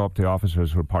again. I go up to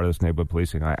officers who are part of this neighborhood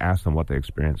policing, and I ask them what they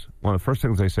experience. One of the first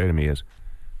things they say to me is,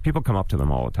 people come up to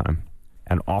them all the time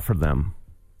and offer them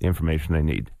the information they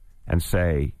need and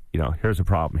say, you know, here's a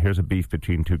problem. Here's a beef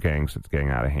between two gangs that's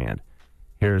getting out of hand.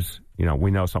 Here's, you know,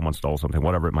 we know someone stole something,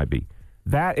 whatever it might be.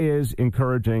 That is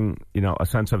encouraging, you know, a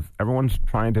sense of everyone's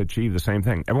trying to achieve the same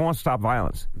thing. Everyone wants to stop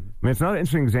violence. I mean, it's another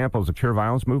interesting example is the Cure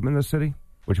Violence movement in this city,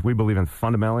 which we believe in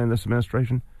fundamentally in this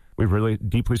administration. We've really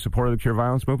deeply supported the Cure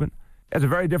Violence movement. It has a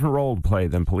very different role to play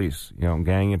than police. You know,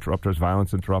 gang interrupters,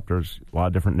 violence interrupters, a lot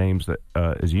of different names that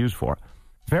is used for.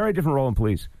 Very different role in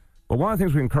police. But one of the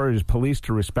things we encourage is police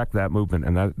to respect that movement,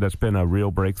 and that's been a real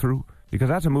breakthrough because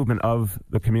that's a movement of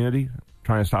the community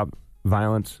trying to stop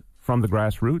violence from the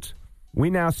grassroots. We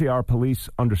now see our police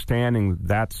understanding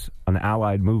that's an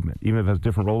allied movement, even if it has a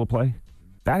different role to play.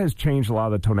 That has changed a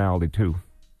lot of the tonality, too.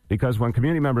 Because when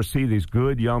community members see these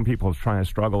good young people trying to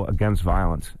struggle against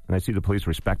violence, and they see the police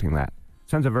respecting that, it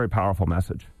sends a very powerful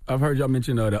message. I've heard y'all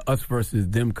mention the us versus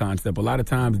them concept. A lot of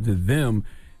times the them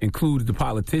includes the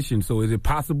politician. So is it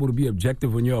possible to be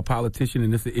objective when you're a politician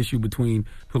and it's an issue between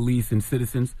police and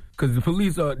citizens? Because the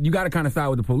police you got to kind of side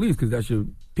with the police because that's your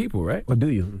people, right? Or do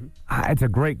you? It's a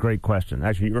great, great question.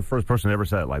 Actually, you're the first person to ever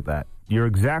said it like that. You're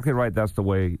exactly right. That's the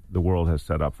way the world has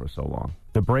set up for so long.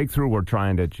 The breakthrough we're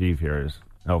trying to achieve here is,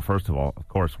 first of all, of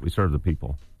course, we serve the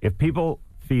people. If people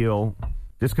feel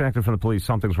disconnected from the police,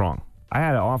 something's wrong. I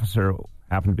had an officer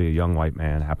happened to be a young white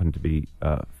man, happened to be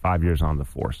 5 years on the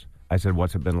force. I said,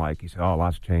 what's it been like? He said, oh,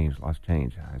 lots changed. I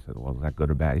said, well, is that good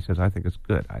or bad? He says, I think it's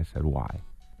good. I said, why?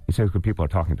 He says, because people are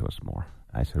talking to us more.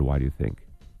 I said, why do you think?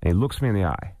 And he looks me in the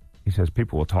eye. He says,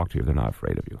 people will talk to you if they're not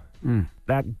afraid of you.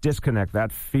 That disconnect,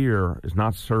 that fear is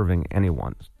not serving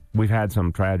anyone. We've had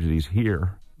some tragedies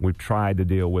here. We've tried to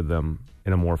deal with them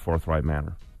in a more forthright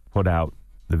manner. Put out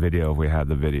the video if we had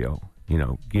the video.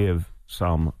 Give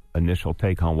some initial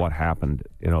take on what happened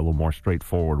in a little more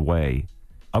straightforward way.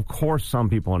 Of course, some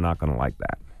people are not going to like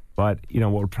that. But,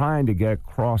 what we're trying to get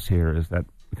across here is that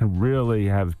we can really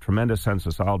have tremendous sense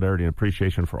of solidarity and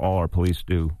appreciation for all our police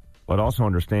do, but also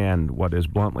understand what is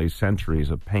bluntly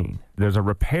centuries of pain. There's a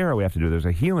repair we have to do. There's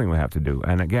a healing we have to do.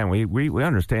 And again, we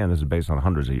understand this is based on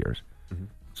hundreds of years. Mm-hmm.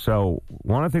 So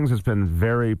one of the things that's been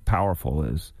very powerful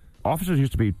is officers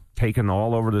used to be taken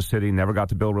all over the city, never got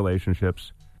to build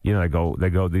relationships. They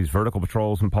go these vertical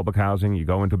patrols in public housing. You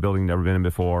go into a building you've never been in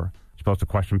before. You're supposed to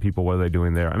question people, what are they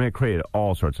doing there? I mean, it created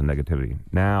all sorts of negativity.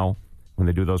 Now, when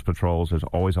they do those patrols, there's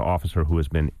always an officer who has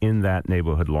been in that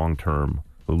neighborhood long term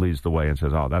who leads the way and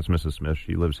says, oh, that's Mrs. Smith.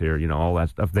 She lives here. All that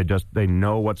stuff. They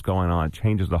know what's going on. It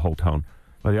changes the whole tone.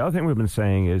 But the other thing we've been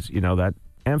saying is, that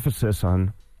emphasis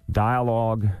on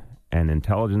dialogue and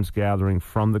intelligence gathering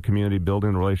from the community,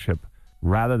 building the relationship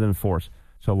rather than force.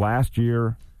 So last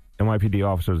year, NYPD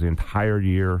officers the entire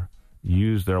year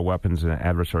used their weapons in an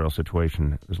adversarial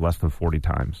situation. It was less than 40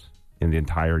 times in the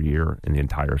entire year in the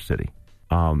entire city.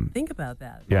 Think about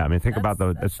that. Yeah, I mean, think about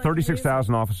it's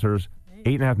 36,000 officers,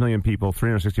 8.5 million people,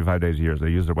 365 days a year. They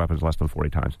use their weapons less than 40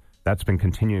 times. That's been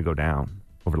continuing to go down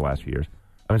over the last few years.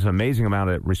 I mean, it's an amazing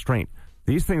amount of restraint.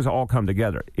 These things all come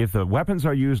together. If the weapons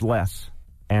are used less,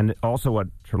 and also what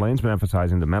Trelane's been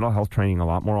emphasizing, the mental health training, a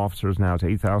lot more officers now, it's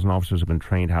 8,000 officers have been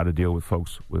trained how to deal with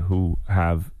folks who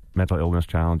have mental illness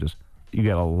challenges. You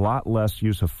get a lot less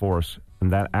use of force,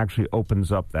 and that actually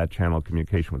opens up that channel of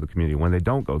communication with the community when they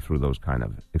don't go through those kind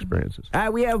of experiences. All right,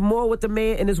 we have more with the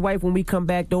man and his wife when we come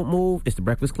back. Don't move. It's The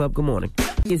Breakfast Club. Good morning.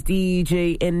 It's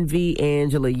DJ NV,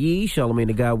 Angela Yee, Charlamagne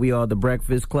the God. We are The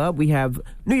Breakfast Club. We have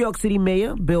New York City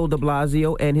Mayor Bill de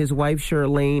Blasio and his wife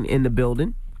Charlamagne in the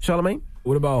building. Charlamagne?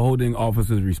 What about holding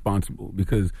officers responsible?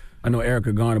 Because I know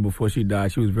Erica Garner, before she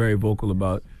died, she was very vocal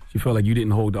about, she felt like you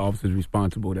didn't hold the officers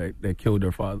responsible that killed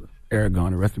her father. Eric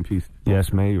Garner, rest in peace.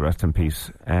 Yes, may you rest in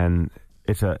peace. And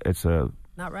it's a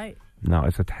not right. No,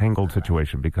 it's a tangled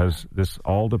situation because this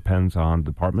all depends on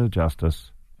Department of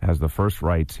Justice has the first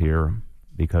rights here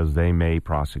because they may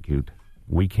prosecute.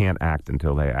 We can't act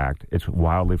until they act. It's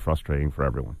wildly frustrating for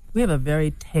everyone. We have a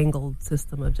very tangled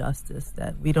system of justice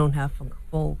that we don't have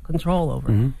full control over.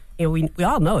 Mm-hmm. We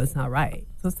all know it's not right.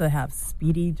 It's supposed to have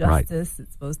speedy justice. Right.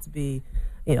 It's supposed to be,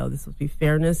 there's supposed to be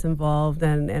fairness involved,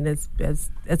 and it's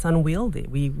unwieldy.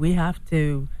 We have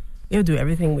to do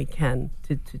everything we can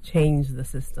to change the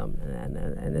system,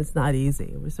 and it's not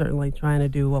easy. We're certainly trying to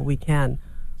do what we can,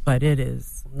 but it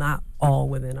is not all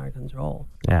within our control.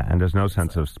 Yeah, and there's no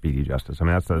sense of speedy justice. I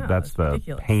mean, that's the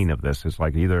ridiculous. Pain of this. It's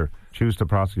like either choose to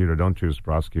prosecute or don't choose to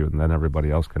prosecute, and then everybody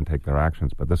else can take their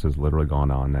actions. But this is literally going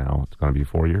on now. It's going to be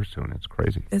 4 years soon. It's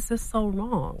crazy. It's just so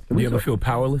wrong. Do you ever feel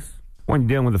powerless? When you're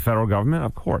dealing with the federal government,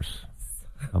 of course.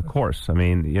 Of course. I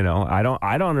mean, I don't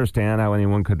understand how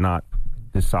anyone could not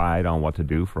decide on what to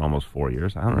do for almost 4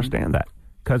 years. I don't understand that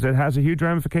because it has a huge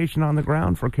ramification on the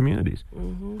ground for communities.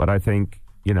 Mm-hmm. But I think,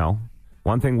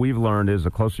 one thing we've learned is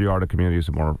the closer you are to communities,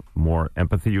 the more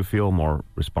empathy you feel, more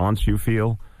response you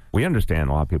feel. We understand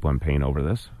a lot of people in pain over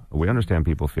this. We understand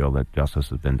people feel that justice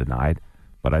has been denied.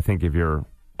 But I think if you're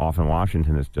off in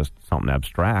Washington, it's just something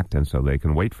abstract, and so they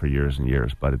can wait for years and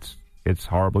years. But it's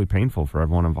horribly painful for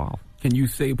everyone involved. Can you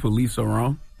say police are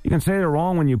wrong? You can say they're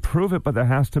wrong when you prove it, but there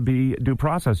has to be due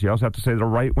process. You also have to say they're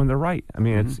right when they're right. I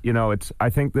mean, I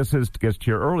think this gets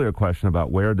to your earlier question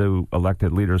about where do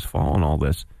elected leaders fall in all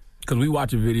this. Because we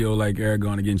watch a video like Eric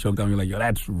Garner getting choked out, and we're like, yo,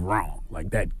 that's wrong. Like,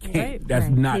 that can't. That's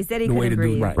not the way to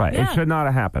do it. Right. Yeah. It should not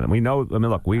have happened. We know,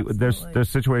 look, there's a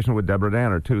situation with Deborah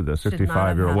Danner, too, the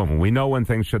 65-year-old woman. We know when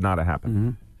things should not have happened. Mm-hmm.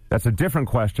 That's a different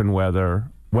question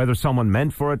whether someone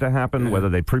meant for it to happen, whether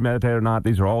they premeditated or not.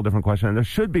 These are all different questions. And there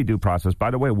should be due process.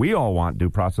 By the way, we all want due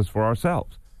process for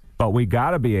ourselves. But we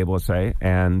got to be able to say,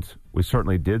 and we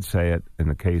certainly did say it in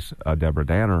the case of Deborah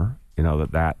Danner,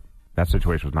 that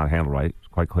situation was not handled right. It's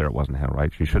quite clear it wasn't handled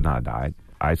right. She should not have died.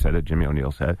 I said it. Jimmy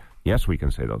O'Neill said it. Yes, we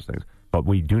can say those things. But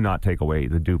we do not take away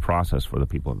the due process for the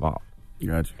people involved.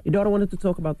 Gotcha. I wanted to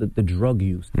talk about the drug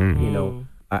use. Mm-hmm.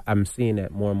 I'm seeing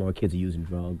that more and more kids are using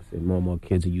drugs and more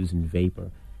kids are using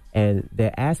vapor. And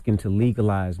they're asking to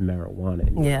legalize marijuana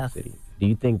in New York City. Do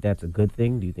you think that's a good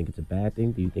thing? Do you think it's a bad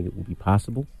thing? Do you think it will be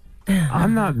possible?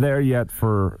 I'm not there yet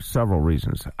for several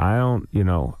reasons. I don't,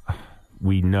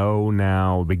 we know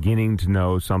now, beginning to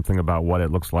know something about what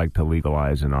it looks like to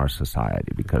legalize in our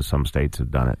society because some states have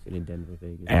done it. In Denver,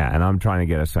 Vegas. Yeah, and I'm trying to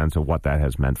get a sense of what that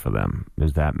has meant for them.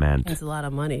 Is that meant? It's a lot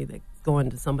of money that's going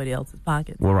to somebody else's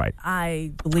pocket. Well, right.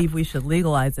 I believe we should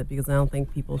legalize it because I don't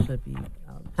think people should be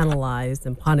penalized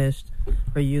and punished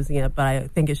for using it, but I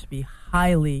think it should be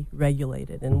highly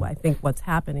regulated. And I think what's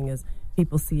happening is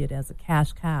people see it as a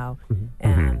cash cow,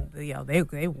 and they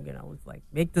it's like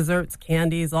make desserts,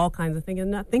 candies, all kinds of things,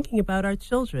 and not thinking about our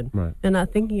children. Right. They're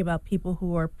not thinking about people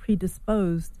who are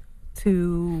predisposed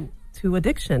to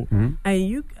addiction.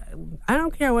 I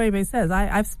don't care what anybody says.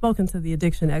 I've spoken to the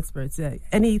addiction experts.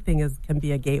 Anything can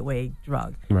be a gateway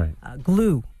drug. Right.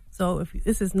 Glue. So if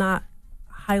this is not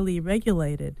highly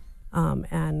regulated,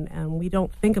 and we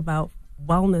don't think about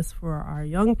wellness for our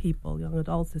young people, young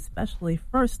adults especially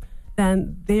first,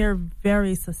 then they're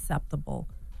very susceptible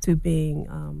to being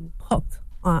hooked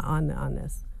on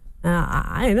this.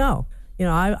 I know.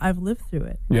 I've lived through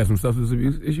it. You have some substance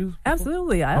abuse issues?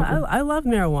 Absolutely. I love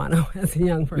marijuana as a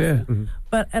young person.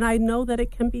 Yeah. And I know that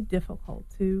it can be difficult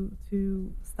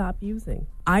to stop using.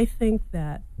 I think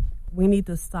that we need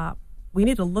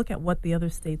to look at what the other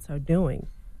states are doing,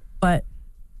 but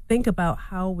think about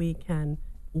how we can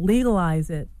legalize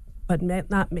it, but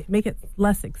not make it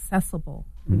less accessible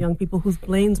to young people whose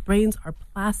brains are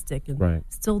plastic and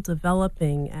still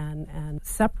developing, and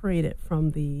separate it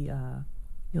from the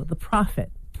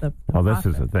profit. Well, this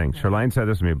is the thing. Charlene said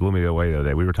this to me. It blew me away the other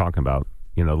day. We were talking about,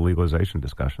 the legalization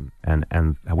discussion,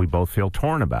 and we both feel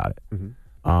torn about it.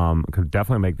 Could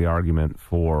definitely make the argument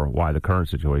for why the current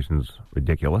situation is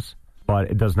ridiculous, but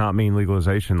it does not mean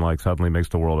legalization suddenly makes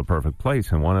the world a perfect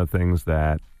place. And one of the things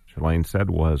that Charlene said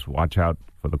was watch out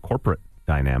for the corporate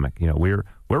dynamic. We're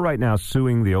right now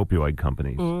suing the opioid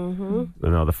companies,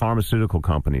 the pharmaceutical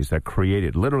companies that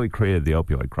literally created the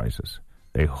opioid crisis.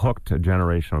 They hooked a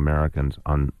generation of Americans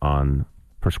on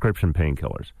prescription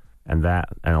painkillers, and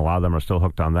a lot of them are still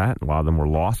hooked on that. A lot of them were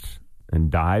lost and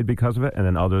died because of it, and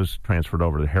then others transferred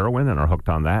over to heroin and are hooked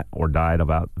on that or died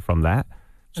from that.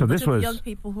 So this was young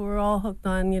people who are all hooked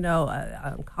on,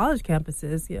 on college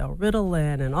campuses,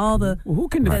 Ritalin and all the. Well, who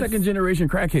can the second generation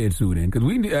crackhead sue then?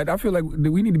 Because I feel like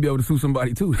we need to be able to sue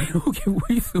somebody too. Who can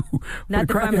we sue? Not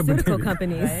the pharmaceutical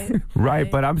companies, right?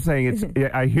 But I'm saying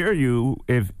I hear you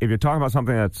if you're talking about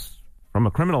something that's from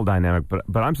a criminal dynamic,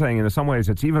 but I'm saying in some ways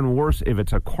it's even worse if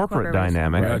it's a corporate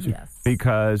dynamic, right. Yes.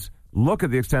 Because look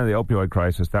at the extent of the opioid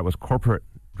crisis that was corporate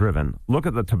driven. Look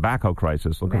at the tobacco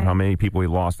crisis. Look at how many people we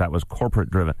lost. That was corporate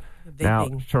driven. Now,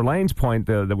 Charlene's point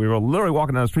that we were literally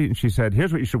walking down the street and she said,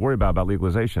 here's what you should worry about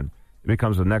legalization. It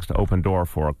becomes the next open door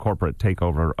for a corporate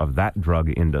takeover of that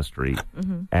drug industry,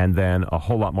 and then a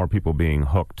whole lot more people being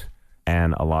hooked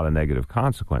and a lot of negative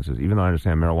consequences, even though I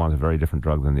understand marijuana is a very different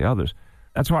drug than the others.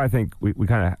 That's why I think we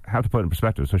kind of have to put it in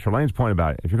perspective. So Charlene's point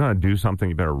about if you're going to do something,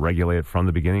 you better regulate it from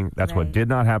the beginning. That's what did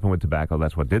not happen with tobacco.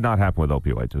 That's what did not happen with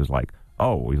opioids. It was like,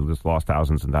 oh, we just lost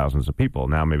thousands and thousands of people.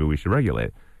 Now maybe we should regulate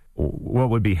it. What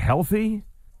would be healthy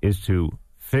is to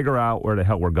figure out where the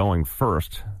hell we're going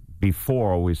first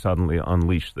before we suddenly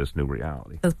unleash this new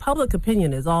reality. Because public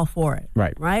opinion is all for it.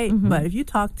 Right. Right? But if you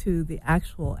talk to the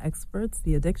actual experts,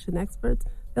 the addiction experts,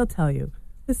 they'll tell you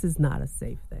this is not a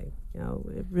safe thing.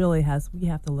 It really we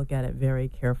have to look at it very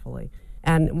carefully.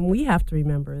 And we have to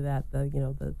remember that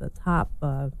the top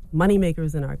money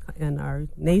makers in our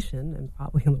nation and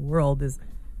probably in the world is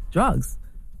drugs,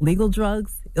 legal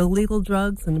drugs, illegal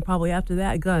drugs, and probably after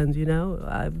that guns.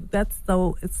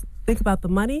 It's think about the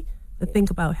money, and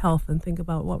think about health, and think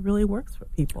about what really works for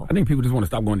people. I think people just want to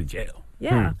stop going to jail.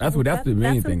 Yeah, that's the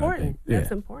main thing. Important. I think. Yeah.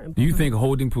 That's important. Do you think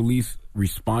holding police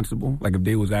responsible, like if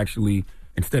they was actually,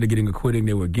 instead of getting acquitted,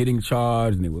 they were getting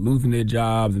charged and they were losing their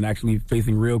jobs and actually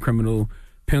facing real criminal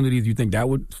penalties, you think that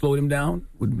would slow them down?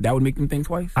 That would make them think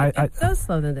twice? It does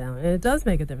slow them down, and it does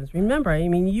make a difference. Remember,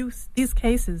 these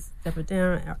cases, Deborah,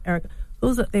 Darren, Erica,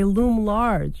 they loom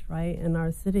large, right, in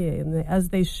our city, and as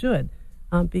they should,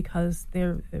 because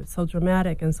they're so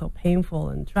dramatic and so painful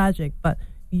and tragic. But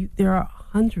there are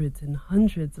hundreds and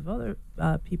hundreds of other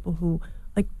people who,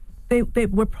 they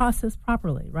were processed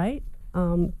properly, right?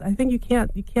 I think you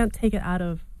can't take it out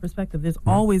of perspective. There's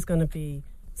always going to be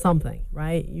something,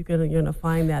 right? You're gonna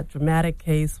find that dramatic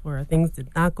case where things did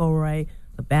not go right,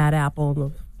 the bad apple in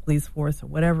the police force or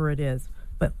whatever it is.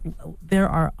 But there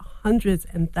are hundreds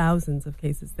and thousands of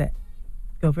cases that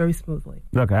go very smoothly.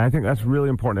 Look, I think that's really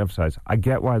important to emphasize. I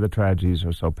get why the tragedies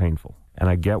are so painful, and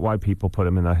I get why people put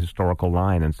them in a historical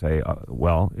line and say,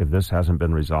 well, if this hasn't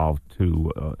been resolved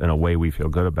in a way we feel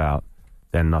good about,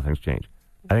 then nothing's changed.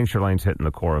 I think Charlene's hitting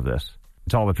the core of this.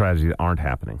 It's all the tragedies that aren't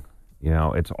happening.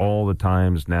 It's all the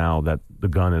times now that the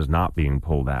gun is not being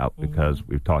pulled out because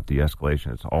we've taught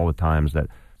de-escalation. It's all the times that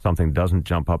something doesn't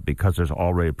jump up because there's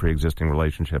already a pre-existing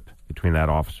relationship between that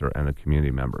officer and the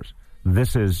community members.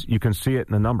 You can see it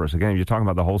in the numbers. Again, if you're talking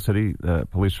about the whole city, the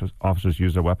police officers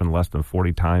use their weapon less than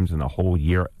 40 times in a whole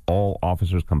year, all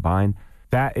officers combined.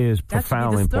 That is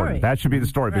profoundly important. That should be the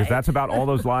story because that's about all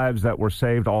those lives that were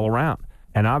saved all around.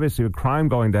 And obviously with crime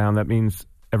going down, that means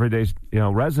everyday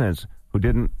residents who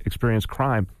didn't experience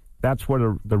crime, that's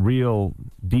where the real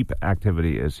deep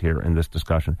activity is here in this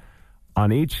discussion.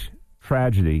 On each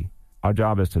tragedy, our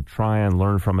job is to try and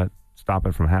learn from it, stop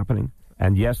it from happening.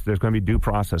 And yes, there's going to be due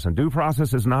process. And due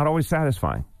process is not always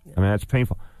satisfying. I mean, it's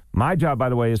painful. My job, by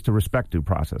the way, is to respect due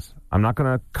process. I'm not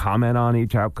going to comment on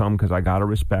each outcome because I got to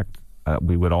respect.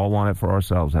 We would all want it for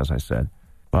ourselves, as I said.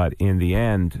 But in the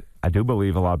end, I do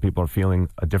believe a lot of people are feeling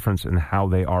a difference in how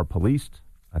they are policed.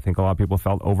 I think a lot of people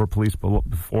felt over-policed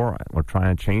before. We're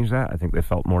trying to change that. I think they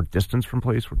felt more distance from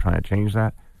police. We're trying to change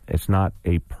that. It's not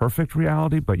a perfect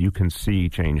reality, but you can see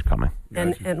change coming.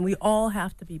 And we all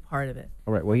have to be part of it.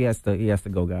 All right. Well, he has to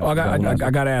go, guys. Oh, I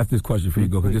got to ask this question before you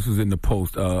go because this was in the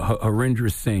Post.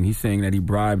 Harinder Singh, he's saying that he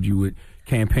bribed you with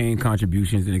campaign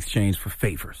contributions in exchange for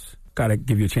favors. Got to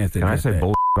give you a chance to. Can I say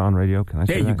bull on radio? Can I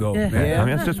say there that? You go. Yeah. I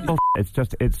mean, it's just bull.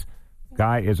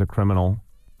 Guy is a criminal.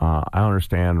 I don't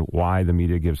understand why the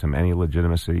media gives him any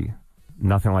legitimacy.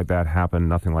 Nothing like that happened.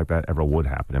 Nothing like that ever would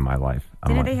happen in my life.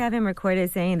 Didn't they have him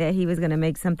recorded saying that he was going to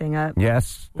make something up?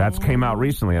 Yes, that's came out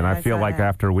recently, and I feel like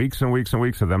after weeks and weeks and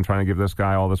weeks of them trying to give this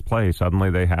guy all this play,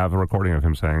 suddenly they have a recording of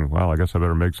him saying, well, I guess I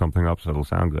better make something up so it'll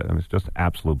sound good. I mean, it's just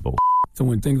absolute bull. So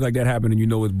when things like that happen and you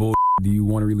know it's bull, do you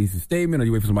want to release a statement or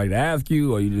you wait for somebody to ask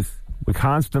you or you just... We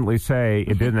constantly say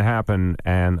it didn't happen,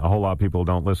 and a whole lot of people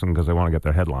don't listen because they want to get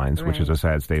their headlines, which is a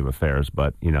sad state of affairs.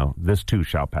 But, this too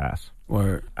shall pass.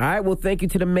 All right, well, thank you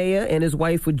to the mayor and his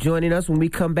wife for joining us. When we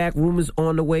come back, rumors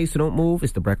on the way, so don't move.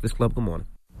 It's The Breakfast Club. Good morning.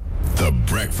 The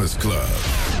Breakfast Club.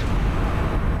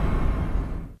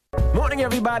 Morning,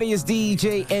 everybody. It's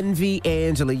DJ Envy,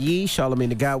 Angela Yee, Charlamagne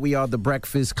the God. We are The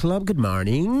Breakfast Club. Good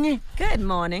morning. Good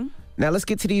morning. Now, let's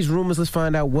get to these rumors. Let's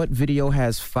find out what video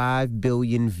has 5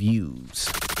 billion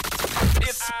views.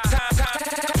 It's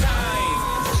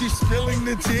time. She's spilling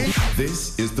the tea.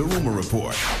 This is The Rumor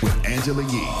Report with Angela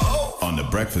Yee on The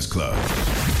Breakfast Club.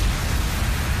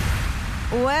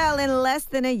 Well, in less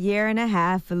than a year and a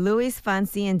half, Luis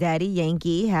Fonsi and Daddy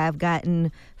Yankee have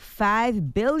gotten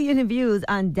 5 billion views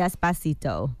on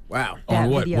Despacito. Wow.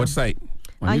 On what? What site?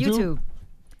 On YouTube.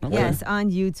 Okay. Yes,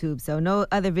 on YouTube. So no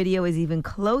other video is even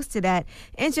close to that.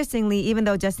 Interestingly, even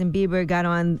though Justin Bieber got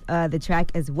on the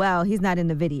track as well, he's not in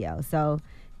the video. So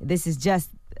this is just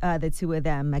the two of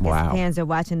them. I guess fans are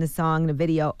watching the song, the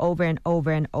video over and over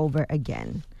and over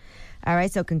again. All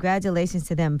right, so congratulations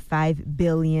to them, 5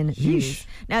 billion views.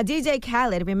 Now, DJ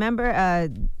Khaled, remember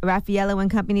Raffaello and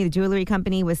Company, the jewelry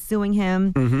company, was suing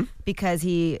him because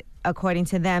he, according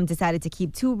to them, decided to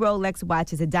keep 2 Rolex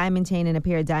watches, a diamond chain, and a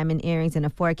pair of diamond earrings, and a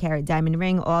 4-carat diamond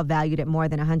ring, all valued at more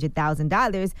than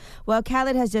 $100,000. Well,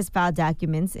 Khaled has just filed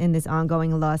documents in this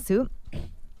ongoing lawsuit.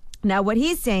 Now, what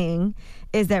he's saying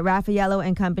is that Raffaello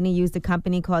and Company used a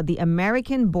company called the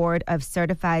American Board of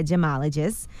Certified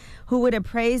Gemologists, who would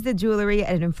appraise the jewelry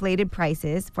at inflated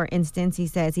prices. For instance, he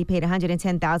says he paid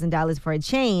 $110,000 for a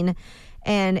chain,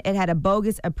 and it had a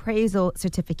bogus appraisal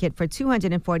certificate for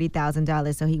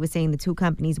 $240,000. So he was saying the two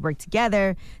companies work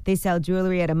together. They sell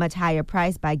jewelry at a much higher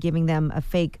price by giving them a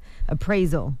fake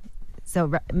appraisal.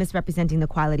 So misrepresenting the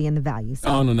quality and the value. So,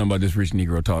 I don't know nothing about this rich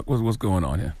Negro talk. What's going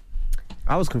on here?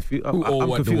 I was confused. I'm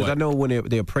confused. I know when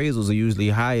the appraisals are usually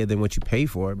higher than what you pay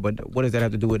for it, but what does that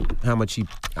have to do with how much I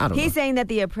don't know. He's saying that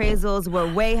the appraisals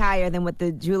were way higher than what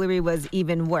the jewelry was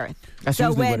even worth. That's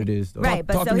usually what it is, though. Right,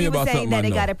 but so he was saying that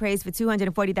it got appraised for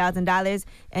 $240,000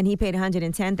 and he paid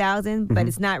 $110,000, but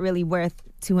it's not really worth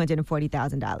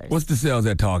 $240,000. What's the sales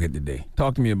at Target today?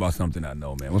 Talk to me about something I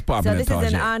know, man. What's popping at Target? So this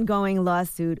is an ongoing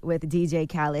lawsuit with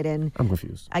DJ Khaled, and I'm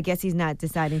confused. I guess he's not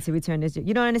deciding to return this.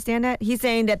 You don't understand that? He's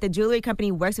saying that the jewelry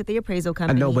company works with the appraisal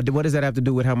company. I know, but what does that have to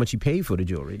do with how much he paid for the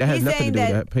jewelry? That has nothing to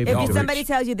do with that. If somebody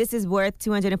tells you this is worth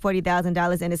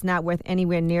 $240,000 and it's not worth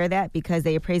anywhere near that because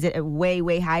they appraise it at way,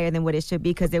 way higher than what it should be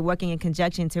because they're working in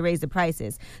conjunction to raise the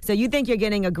prices. So you think you're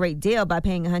getting a great deal by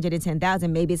paying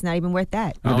 $110,000. Maybe it's not even worth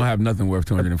that. I don't have nothing worth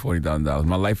 $240,000.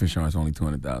 My life insurance only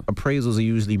 $200,000. Appraisals are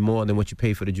usually more than what you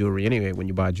pay for the jewelry anyway when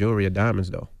you buy jewelry or diamonds,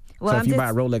 though. Well, so if you buy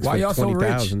a Rolex for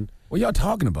 $20,000, What y'all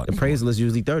talking about? The appraisal is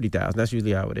usually $30,000. That's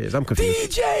usually how it is. I'm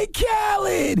confused. DJ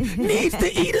Khaled needs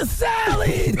to eat a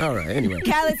salad. All right, anyway.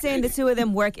 Khaled saying the two of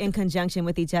them work in conjunction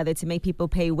with each other to make people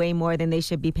pay way more than they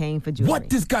should be paying for jewelry. What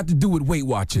this got to do with Weight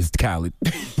Watchers, Khaled?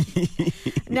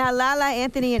 Now, Lala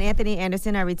Anthony and Anthony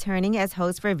Anderson are returning as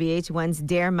hosts for VH1's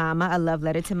Dear Mama, A Love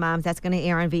Letter to Moms. That's going to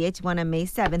air on VH1 on May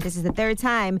 7th. This is the third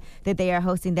time that they are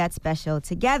hosting that special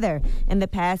together. In the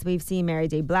past, we've seen Mary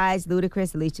J. Blige,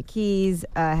 Ludacris, Alicia Keys,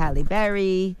 Halle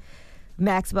Berry,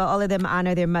 Maxwell. All of them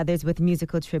honor their mothers with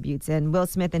musical tributes. And Will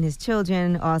Smith and his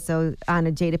children also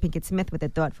honor Jada Pinkett Smith with a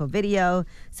thoughtful video.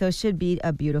 So it should be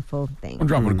a beautiful thing. I'm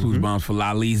dropping the clues bombs for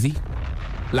La Leezy.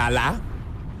 La.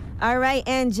 All right,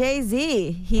 and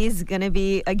Jay-Z, he's going to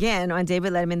be, again, on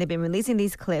David Letterman. They've been releasing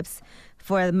these clips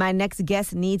for My Next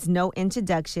Guest Needs No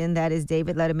Introduction. That is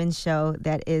David Letterman's show.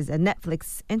 That is a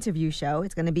Netflix interview show.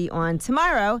 It's going to be on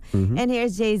tomorrow. And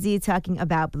here's Jay-Z talking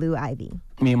about Blue Ivy.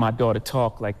 Me and my daughter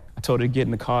talk. Like, I told her to get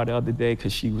in the car the other day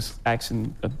because she was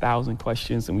asking 1,000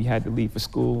 questions and we had to leave for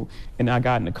school. And I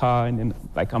got in the car and then,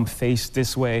 like, I'm faced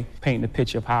this way, painting a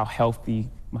picture of how healthy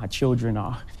my children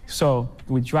are. So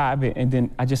we drive it, and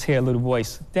then I just hear a little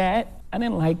voice, Dad, I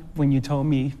didn't like when you told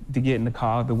me to get in the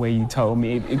car the way you told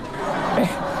me. It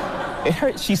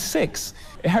hurt. She's 6.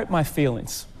 It hurt my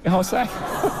feelings. And I was like,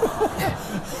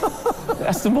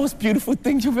 that's the most beautiful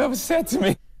thing you've ever said to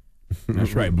me.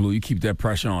 That's right, Blue. You keep that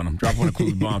pressure on him. Drop one of the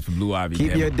clues bombs for Blue Ivy.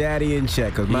 Keep your daddy in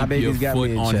check, because my baby's got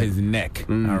me in check. Keep your foot on his neck,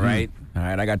 all right? All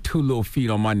right, I got 2 little feet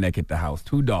on my neck at the house.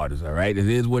 2 daughters, all right? It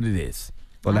is what it is.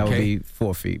 Well, that would be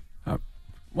 4 feet.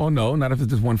 Well, no, not if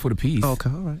it's just 1 foot apiece. Okay,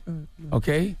 all right.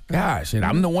 Okay? Gosh, and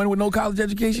I'm the one with no college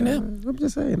education now? I'm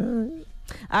just saying, all right.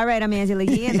 All right, I'm Angela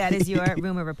Yee, and that is your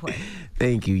rumor report.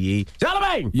 Thank you, Yee.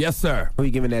 Charlamagne! Yes, sir. Who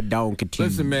you giving that donkey to?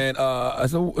 Listen, man,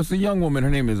 it's a young woman. Her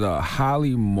name is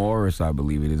Holly Morris, I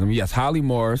believe it is. Yes, Holly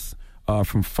Morris.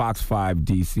 From Fox 5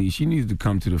 DC. She needs to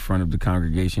come to the front of the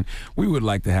congregation. We would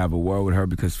like to have a word with her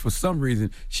because for some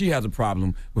reason she has a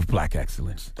problem with black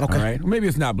excellence. Okay. All right? Maybe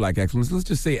it's not black excellence. Let's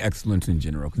just say excellence in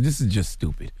general because this is just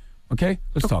stupid. Okay?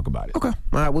 Let's talk about it. Okay. All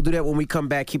right, we'll do that when we come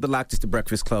back. Keep it locked. It's the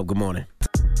Breakfast Club. Good morning.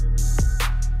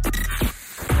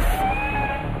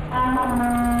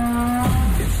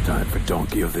 It's time for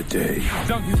Donkey of the Day.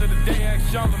 Donkeys of the Day,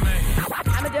 ask Charlamagne.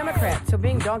 I'm a Democrat, so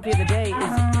being Donkey of the Day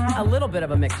is a little bit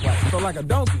of a mixed one. So like a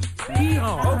donkey.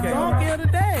 Hee-haw. Okay. Donkey of the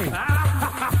Day.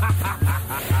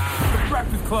 The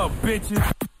Breakfast Club,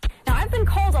 bitches. Now, I've been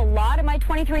called a lot in my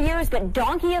 23 years, but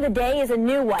Donkey of the Day is a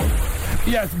new one.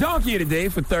 Yes, Donkey of the Day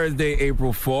for Thursday,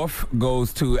 April 4th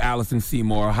goes to Allison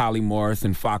Seymour, Holly Morris,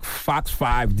 and Fox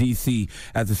 5 DC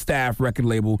as a staff, record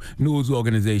label, news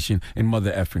organization, and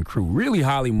mother effing crew. Really,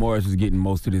 Holly Morris is getting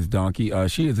most of this donkey.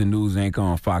 She is a news anchor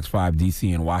on Fox 5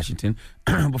 DC in Washington.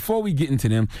 Before we get into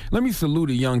them, let me salute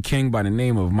a young king by the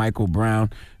name of Michael Brown.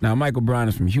 Now, Michael Brown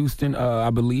is from Houston, I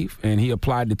believe, and he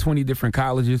applied to 20 different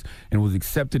colleges and was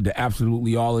accepted to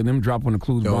absolutely all of them. Drop on the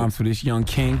clues bombs for this young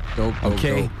king. Dope.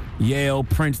 Yale,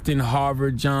 Princeton,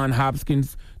 Harvard, Johns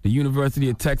Hopkins, the University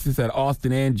of Texas at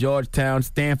Austin and Georgetown,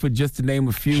 Stanford, just to name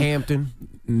a few. Hampton.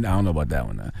 I don't know about that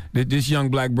one. Now. This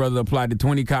young black brother applied to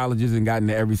 20 colleges and got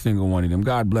into every single one of them.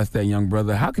 God bless that young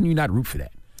brother. How can you not root for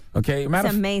that? Okay,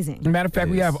 It's amazing. Matter of fact,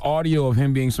 we have audio of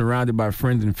him being surrounded by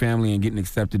friends and family and getting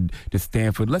accepted to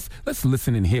Stanford. Let's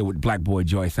listen and hear what Black Boy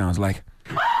Joy sounds like.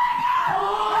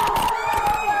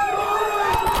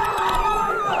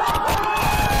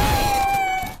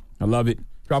 I love it.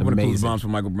 Drop one of the clues bombs for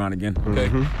Michael Brown again. Okay.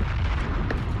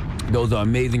 Those are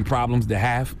amazing problems to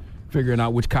have. Figuring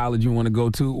out which college you want to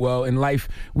go to. Well, in life,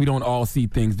 we don't all see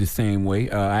things the same way.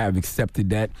 I have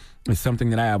accepted that. It's something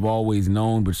that I have always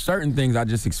known, but certain things I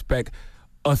just expect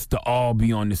us to all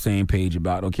be on the same page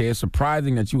about, okay? It's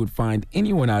surprising that you would find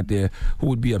anyone out there who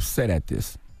would be upset at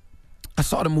this. I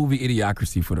saw the movie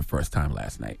Idiocracy for the first time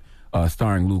last night.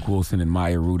 Starring Luke Wilson and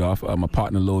Maya Rudolph. My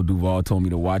partner Lil Duval told me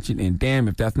to watch it, and damn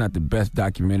if that's not the best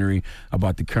documentary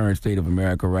about the current state of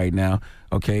America right now.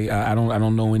 Okay, I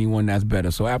don't know anyone that's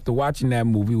better. So after watching that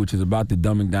movie, which is about the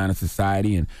dumbing down of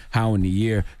society and how in the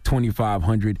year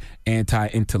 2500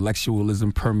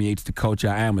 anti-intellectualism permeates the culture,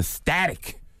 I am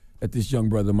ecstatic that this young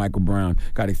brother Michael Brown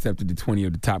got accepted to 20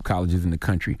 of the top colleges in the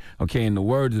country. Okay, in the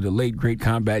words of the late great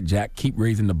Combat Jack, keep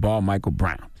raising the ball, Michael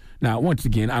Brown. Now, once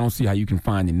again, I don't see how you can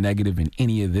find the negative in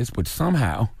any of this, but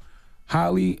somehow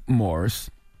Holly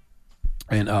Morris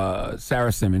and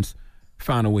Sarah Simmons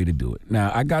found a way to do it.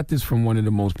 Now, I got this from one of the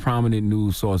most prominent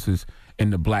news sources in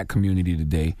the black community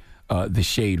today, The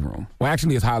Shade Room. Well,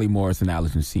 actually, it's Holly Morris and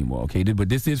Allison Seymour, okay? But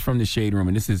this is from The Shade Room,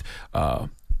 and this is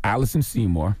Allison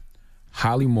Seymour,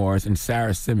 Holly Morris, and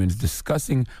Sarah Simmons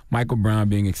discussing Michael Brown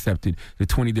being accepted to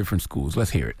 20 different schools.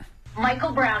 Let's hear it.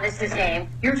 Michael Brown is his name.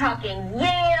 You're talking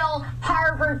Yale,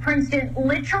 Harvard, Princeton,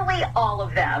 literally all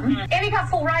of them. And he got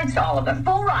full rides to all of them.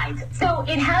 Full rides. So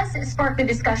it has sparked the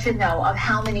discussion, though, of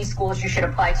how many schools you should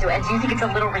apply to. And do you think it's a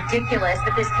little ridiculous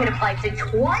that this kid applied to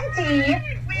 20,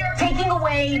 taking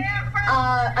away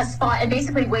a spot and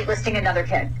basically waitlisting another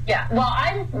kid? Yeah,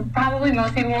 well, probably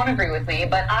most people won't agree with me,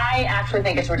 but I actually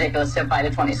think it's ridiculous to apply to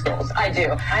 20 schools. I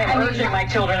do. I am urging my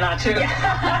children not to.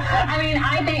 Yeah. I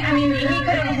mean, he could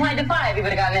have applied to 5. He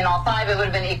would have gotten in all 5. It would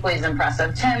have been equally as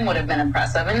impressive. 10 would have been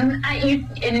impressive. And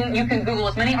you can Google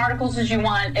as many articles as you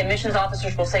want. Admissions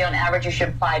officers will say on average you should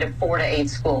apply to 4 to 8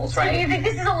 schools, right? So do you think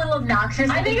this is a little obnoxious?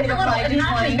 I think it's a little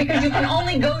obnoxious because you can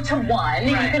only go to one. Right.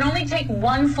 You can only take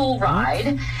one full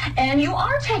ride, and you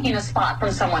are taking a spot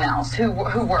from someone else who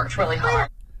worked really hard.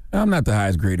 I'm not the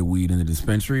highest grade of weed in the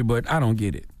dispensary, but I don't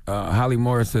get it. Holly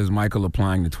Morris says Michael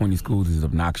applying to 20 schools is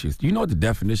obnoxious. Do you know what the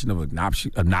definition of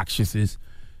obnoxious is?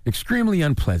 Extremely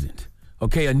unpleasant.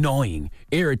 Okay, annoying,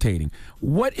 irritating.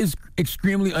 What is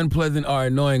extremely unpleasant or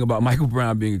annoying about Michael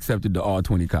Brown being accepted to all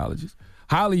 20 colleges?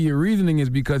 Holly, your reasoning is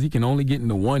because he can only get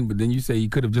into 1, but then you say he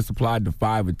could have just applied to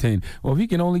 5 or 10. Well, if he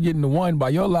can only get into 1, by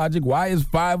your logic, why is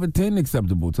 5 or 10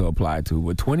 acceptable to apply to,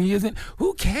 but 20 isn't?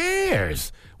 Who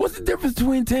cares? What's the difference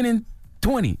between 10 and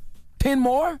 20? 10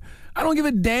 more? I don't give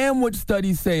a damn what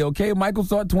studies say, okay? Michael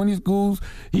sought 20 schools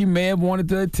he may have wanted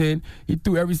to attend. He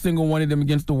threw every single one of them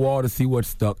against the wall to see what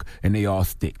stuck, and they all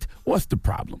sticked. What's the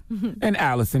problem? And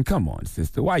Allison, come on,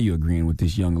 sister. Why you agreeing with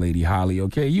this young lady, Holly,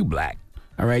 okay? You black.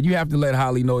 All right, you have to let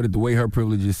Holly know that the way her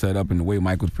privilege is set up and the way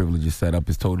Michael's privilege is set up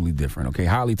is totally different, okay?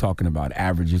 Holly talking about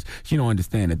averages. She don't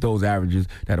understand that those averages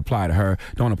that apply to her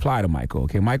don't apply to Michael,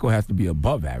 okay? Michael has to be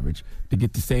above average to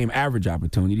get the same average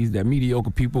opportunities that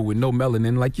mediocre people with no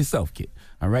melanin like yourself get,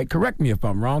 all right? Correct me if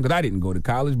I'm wrong, because I didn't go to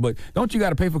college, but don't you got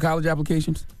to pay for college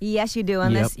applications? Yes, you do,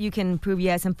 unless you can prove you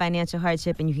have some financial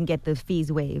hardship and you can get the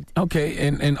fees waived. Okay,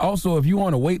 and also if you're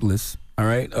on a wait list, all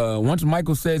right. Once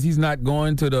Michael says he's not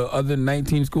going to the other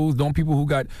 19 schools, don't people who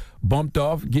got bumped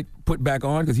off get put back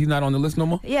on because he's not on the list no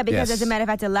more? Yeah, because as a matter of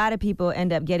fact, a lot of people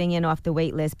end up getting in off the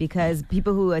wait list because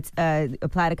people who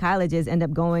apply to colleges end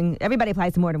up going, everybody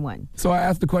applies to more than one. So I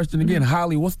asked the question again,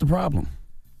 Holly, what's the problem?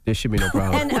 There should be no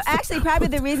problem. And actually, probably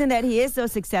the reason that he is so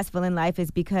successful in life is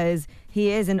because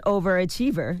he is an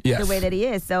overachiever the way that he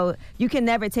is. So you can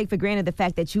never take for granted the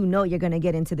fact that you know you're going to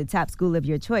get into the top school of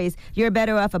your choice. You're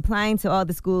better off applying to all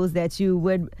the schools that you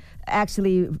would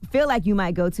actually feel like you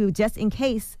might go to just in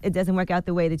case it doesn't work out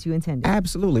the way that you intended.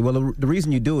 Absolutely. Well, the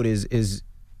reason you do it is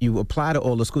you apply to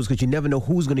all the schools because you never know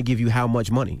who's going to give you how much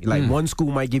money. Like one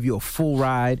school might give you a full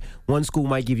ride. One school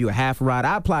might give you a half ride.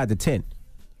 I applied to 10.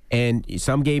 And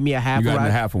some gave me a half ride. You got in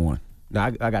a half of one. No,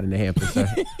 I got in the Hamptons, sir.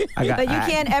 But you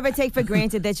can't ever take for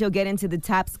granted that you'll get into the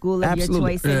top school of your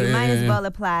choice. So you might as well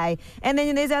apply. And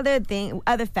then there's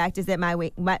other factors that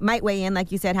might weigh in,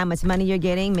 like you said, how much money you're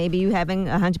getting. Maybe you haven't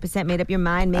 100% made up your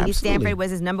mind. Maybe Stanford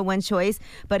was his number one choice.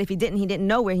 But if he didn't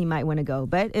know where he might want to go.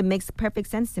 But it makes perfect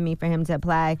sense to me for him to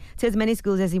apply to as many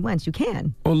schools as he wants. You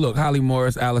can. Well, look, Holly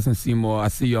Morris, Allison Seymour, I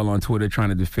see y'all on Twitter trying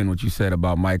to defend what you said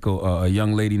about Michael. A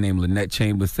young lady named Lynette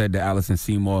Chambers said to Allison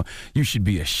Seymour, you should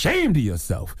be ashamed of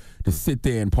yourself to sit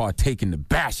there and partake in the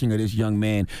bashing of this young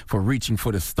man for reaching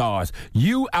for the stars.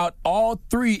 You out all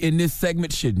 3 in this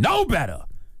segment should know better.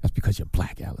 That's because you're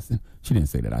black, Allison. She didn't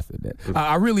say that. I said that.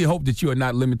 I really hope that you are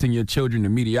not limiting your children to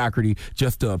mediocrity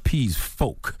just to appease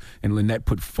folk. And Lynette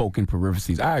put folk in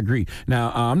parentheses. I agree.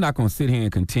 Now, I'm not going to sit here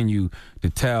and continue to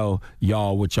tell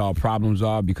y'all what y'all problems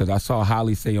are because I saw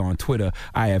Holly say on Twitter,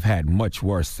 I have had much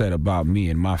worse said about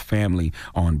me and my family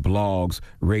on blogs,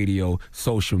 radio,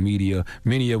 social media,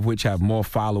 many of which have more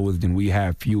followers than we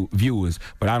have viewers.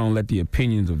 But I don't let the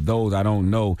opinions of those I don't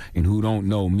know and who don't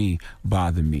know me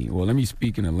bother me. Well, let me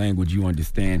speak in a language you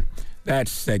understand. That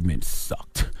segment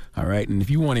sucked, all right? And if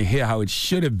you want to hear how it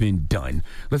should have been done,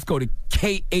 let's go to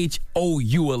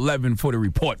KHOU 11 for the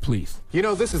report, please. You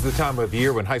know, this is the time of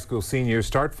year when high school seniors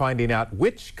start finding out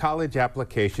which college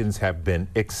applications have been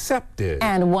accepted.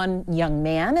 And one young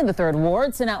man in the 3rd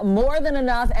Ward sent out more than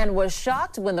enough and was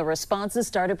shocked when the responses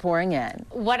started pouring in.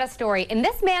 What a story. And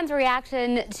this man's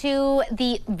reaction to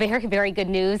the very, very good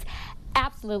news.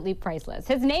 absolutely priceless.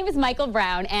 His name is Michael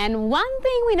Brown, and one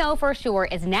thing we know for sure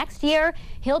is next year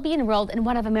he'll be enrolled in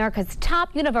one of America's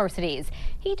top universities.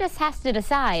 He just has to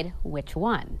decide which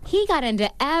one. He got into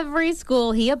every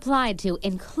school he applied to,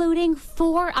 including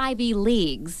 4 Ivy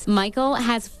Leagues. Michael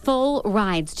has full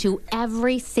rides to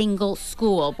every single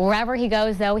school. Wherever he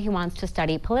goes, though, he wants to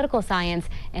study political science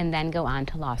and then go on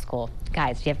to law school.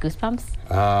 Guys, do you have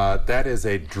goosebumps? That is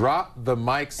a drop the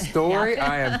mic story.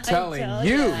 I am telling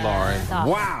you, Lauren.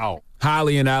 Wow.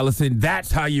 Holly and Allison,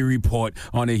 that's how you report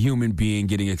on a human being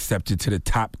getting accepted to the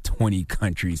top 20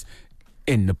 countries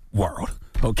in the world.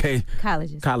 Okay?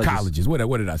 Colleges. What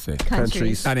did I say?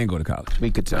 Countries. I didn't go to college.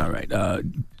 We could tell. All right.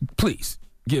 Please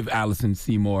give Allison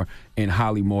Seymour and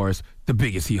Holly Morris the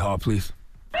biggest hee-haw, please.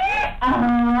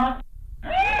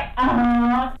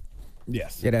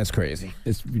 Yes. Yeah, that's crazy.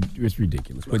 It's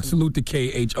ridiculous. But salute to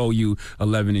KHOU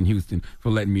 11 in Houston for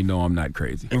letting me know I'm not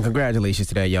crazy. And congratulations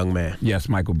to that young man. Yes,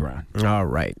 Michael Brown. All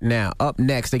right. Now, up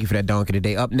next, thank you for that donkey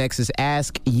today. Up next is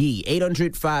Ask Yee.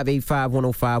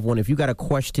 800-585-1051. If you got a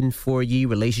question for Yee,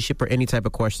 relationship or any type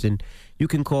of question, you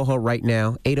can call her right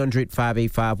now.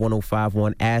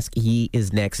 800-585-1051. Ask Yee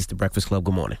is next. It's The Breakfast Club.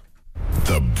 Good morning.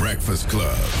 The Breakfast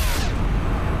Club.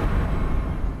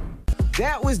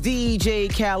 That was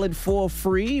DJ Khaled for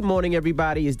free. Morning,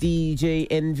 everybody. It's DJ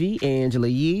Envy, Angela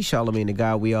Yee, Charlamagne the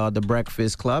Guy. We are The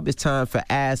Breakfast Club. It's time for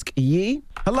Ask Yee.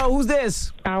 Hello, who's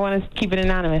this? I want to keep it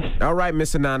anonymous. All right,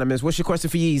 Miss Anonymous. What's your question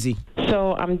for Yeezy?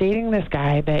 So I'm dating this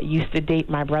guy that used to date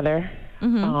my brother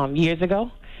years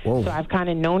ago. Whoa. So I've kind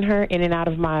of known her in and out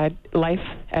of my life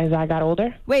as I got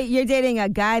older. Wait, you're dating a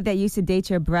guy that used to date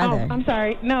your brother? Oh, I'm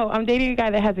sorry. No, I'm dating a guy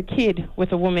that has a kid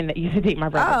with a woman that used to date my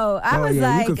brother. Oh, I was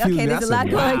like, okay, there's a lot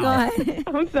going on.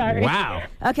 I'm sorry. Wow.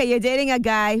 Okay, you're dating a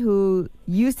guy who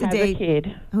used to date... a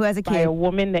kid. Who has a kid. By a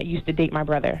woman that used to date my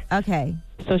brother. Okay.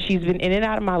 So she's been in and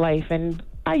out of my life, and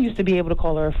I used to be able to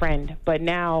call her a friend, but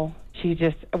now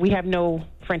we have no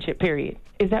friendship, period.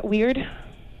 Is that weird?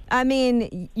 I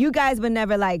mean, you guys were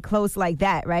never, like, close like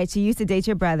that, right? She used to date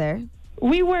your brother.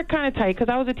 We were kind of tight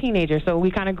because I was a teenager, so we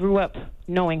kind of grew up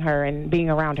knowing her and being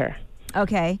around her.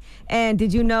 Okay. And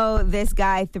did you know this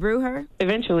guy through her?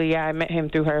 Eventually, yeah, I met him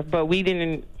through her, but we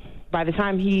didn't... By the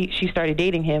time she started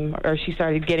dating him, or she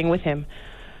started getting with him,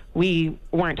 we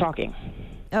weren't talking.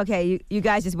 Okay, you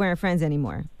guys just weren't friends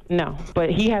anymore. No, but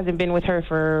he hasn't been with her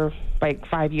for, like,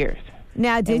 5 years.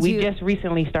 Now, we just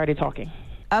recently started talking.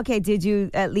 Okay, did you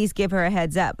at least give her a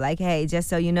heads up? Like, hey, just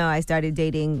so you know, I started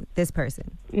dating this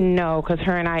person. No, because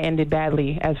her and I ended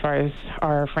badly as far as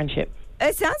our friendship.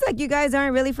 It sounds like you guys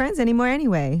aren't really friends anymore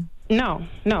anyway. No,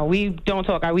 we don't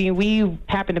talk. We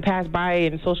happen to pass by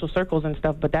in social circles and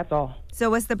stuff, but that's all. So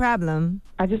what's the problem?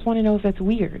 I just want to know if that's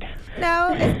weird.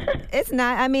 No, it's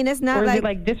not. I mean, it's not or like... is it,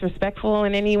 like, disrespectful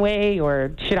in any way?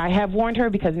 Or should I have warned her?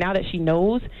 Because now that she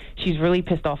knows, she's really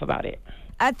pissed off about it.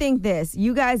 I think this.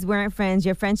 You guys weren't friends.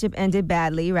 Your friendship ended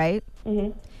badly, right?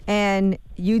 Mm-hmm. And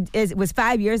it was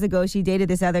 5 years ago she dated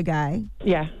this other guy.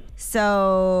 Yeah.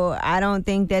 So I don't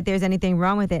think that there's anything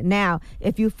wrong with it. Now,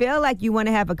 if you feel like you want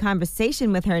to have a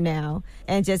conversation with her now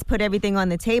and just put everything on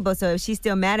the table, so if she's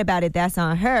still mad about it, that's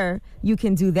on her. You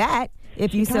can do that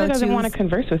if you so choose. She doesn't want to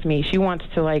converse with me. She wants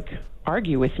to, like,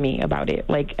 argue with me about it,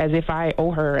 like as if I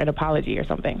owe her an apology or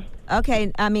something.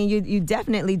 Okay, I mean, you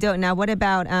definitely don't. Now, what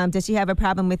about, does she have a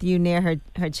problem with you near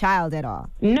her child at all?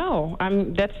 No,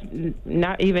 that's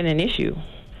not even an issue.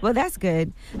 Well, that's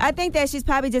good. I think that she's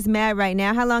probably just mad right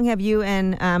now. How long have you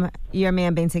and your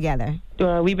man been together?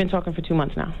 We've been talking for 2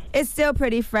 months now. It's still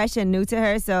pretty fresh and new to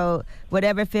her, so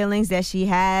whatever feelings that she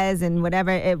has and whatever,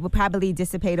 it will probably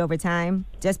dissipate over time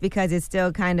just because it's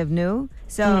still kind of new.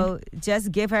 So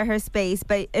just give her space,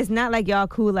 but it's not like y'all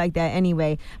cool like that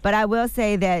anyway. But I will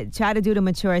say that try to do the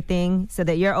mature thing so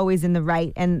that you're always in the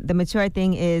right, and the mature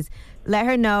thing is let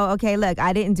her know, okay, look,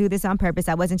 I didn't do this on purpose.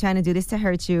 I wasn't trying to do this to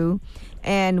hurt you,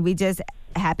 and we just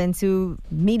happen to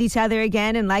meet each other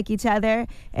again and like each other,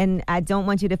 and I don't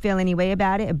want you to feel any way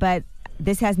about it, but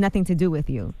this has nothing to do with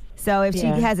you. So if she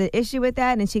has an issue with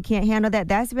that and she can't handle that,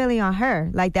 that's really on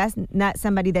her. Like, that's not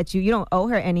somebody that you don't owe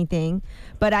her anything,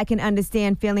 but I can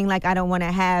understand feeling like I don't want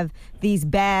to have these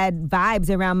bad vibes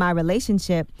around my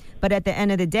relationship, but at the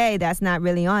end of the day, that's not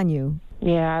really on you.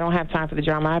 Yeah, I don't have time for the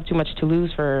drama. I have too much to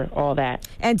lose for all that.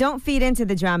 And don't feed into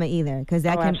the drama either, because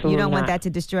you don't want that to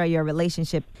destroy your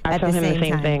relationship at the same time. I tell him the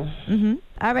same thing. Mm-hmm.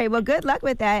 All right, well, good luck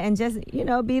with that, and just,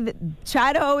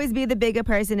 try to always be the bigger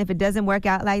person. If it doesn't work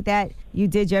out like that, you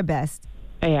did your best.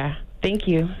 Yeah. Thank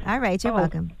you. All right, you're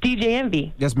welcome. DJ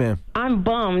Envy. Yes, ma'am. I'm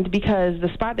bummed because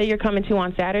the spot that you're coming to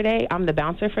on Saturday, I'm the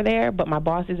bouncer for there, but my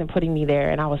boss isn't putting me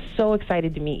there, and I was so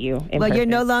excited to meet you in Well, person. you're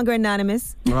no longer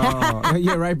anonymous. Oh,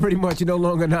 yeah, right. Pretty much. You're no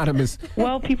longer anonymous.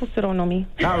 Well, people still don't know me.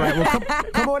 All right. Well,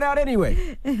 come on out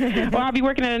anyway. Well, I'll be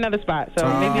working at another spot, so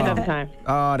maybe another time.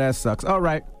 Oh, that sucks. All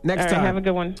right. Next All right, time. have a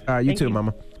good one. All right. You Thank too, you.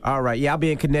 Mama. All right. Yeah, I'll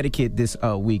be in Connecticut this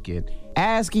weekend.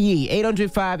 Ask Yee,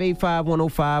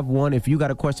 800-585-1051. If you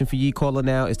got a question for Yee, call her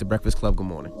now. It's The Breakfast Club. Good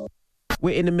morning.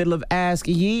 We're in the middle of Ask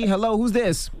Yee. Hello, who's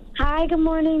this? Hi, good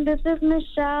morning. This is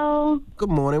Michelle. Good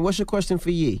morning. What's your question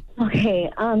for Yee? Okay,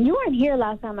 you weren't here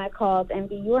last time I called, and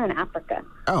you were in Africa.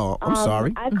 Oh, I'm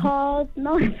sorry. I called.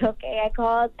 No, it's okay. I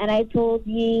called, and I told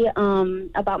Yee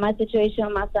about my situation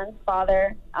with my son's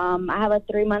father. I have a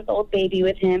 3-month-old baby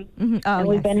with him, and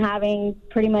we've been having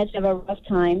pretty much of a rough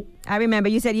time. I remember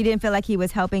you said you didn't feel like he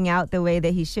was helping out the way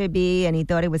that he should be, and he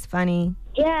thought it was funny.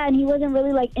 Yeah, and he wasn't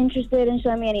really interested in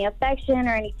showing me any affection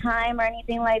or any time or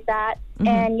anything like that.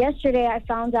 And yesterday I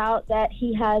found out that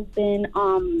he has been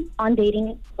on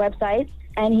dating websites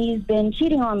and he's been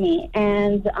cheating on me.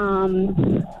 And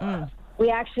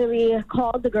we actually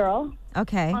called the girl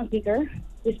on speaker.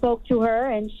 We spoke to her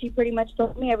and she pretty much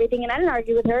told me everything. And I didn't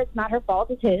argue with her. It's not her fault.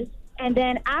 It's his. And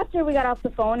then after we got off the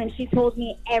phone and she told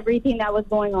me everything that was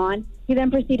going on, he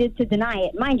then proceeded to deny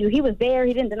it. Mind you, he was there.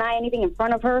 He didn't deny anything in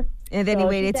front of her. And then he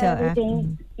waited till after.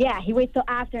 Yeah, he waits till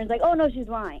after and is like, oh, no, she's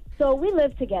lying. So we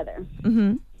live together.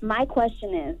 My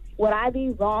question is, would I be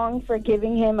wrong for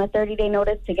giving him a 30-day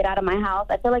notice to get out of my house?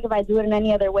 I feel like if I do it in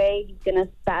any other way, he's going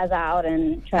to spaz out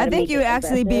and try to make it I think you would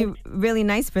actually be aggressive. really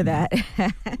nice for that.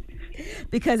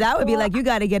 Because I would be like, you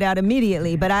got to get out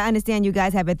immediately. But I understand you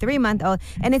guys have a 3-month-old.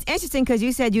 And it's interesting because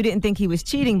you said you didn't think he was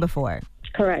cheating before.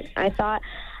 Correct. I thought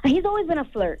he's always been a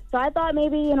flirt. So I thought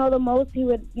maybe, the most he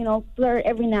would, flirt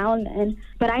every now and then.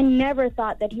 But I never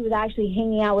thought that he was actually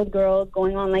hanging out with girls,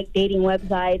 going on dating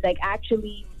websites,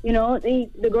 actually,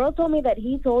 the girl told me that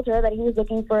he told her that he was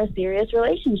looking for a serious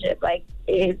relationship.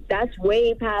 That's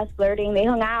way past flirting. They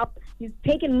hung out. He's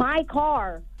taken my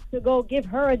car to go give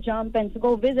her a jump and to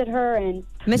go visit her. And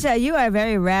Michelle, you are a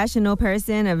very rational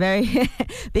person,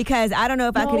 because I don't know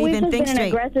if I could even think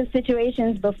straight. We've been in aggressive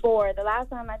situations before. The last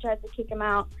time I tried to kick him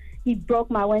out, he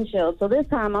broke my windshield. So this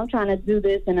time I'm trying to do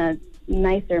this in a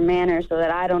nicer manner so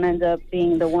that I don't end up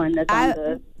being the one that's on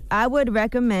the... I would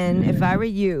recommend, if I were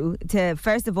you, to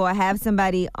first of all have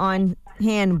somebody on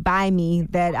hand by me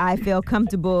that I feel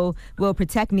comfortable will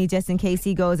protect me just in case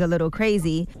he goes a little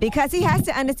crazy, because he has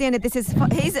to understand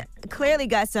that he's clearly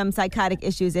got some psychotic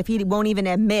issues if he won't even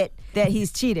admit that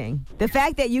he's cheating. The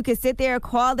fact that you could sit there,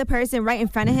 call the person right in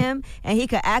front of him, and he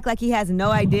could act like he has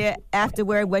no idea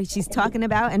afterward what she's talking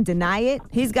about and deny it.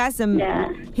 He's got some,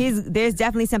 there's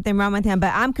definitely something wrong with him,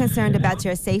 but I'm concerned about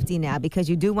your safety now because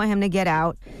you do want him to get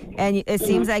out, and it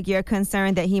seems like you're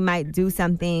concerned that he might do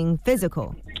something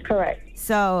physical. Correct.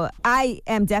 So I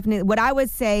am definitely, what I would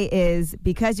say is,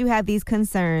 because you have these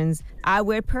concerns, I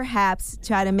would perhaps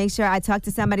try to make sure I talk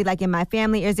to somebody in my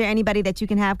family. Is there anybody that you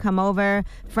can have come over,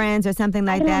 friends or something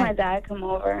like I can that? have my dad come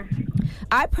over.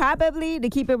 I probably, to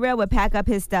keep it real, would pack up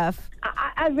his stuff.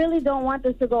 I really don't want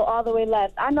this to go all the way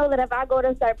left. I know that if I go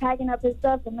to start packing up his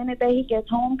stuff the minute that he gets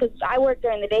home, because I work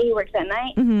during the day, he works at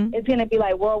night, it's going to be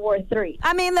like World War III.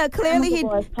 I mean, look, clearly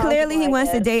he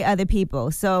wants to date other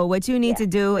people. So what you need to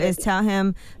do is tell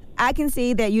him, I can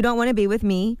see that you don't want to be with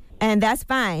me, and that's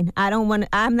fine.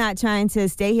 I'm not trying to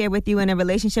stay here with you in a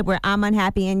relationship where I'm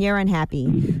unhappy and you're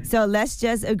unhappy. So let's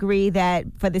just agree that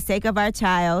for the sake of our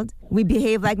child, we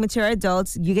behave like mature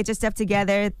adults. You get your stuff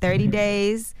together, 30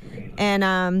 days, and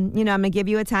I'm going to give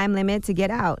you a time limit to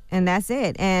get out, and that's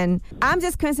it. And I'm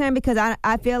just concerned because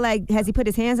I feel like, has he put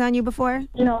his hands on you before?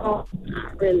 No,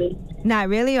 not really. Not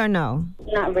really, or no?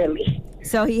 Not really.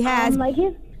 So he has...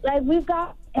 we've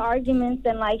got arguments,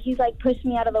 and he's pushed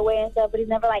me out of the way and stuff, but he's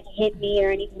never hit me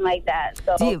or anything like that.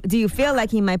 So do you feel like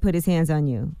he might put his hands on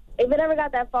you? If it ever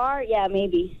got that far, yeah,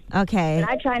 maybe. Okay. And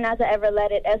I try not to ever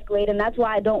let it escalate, and that's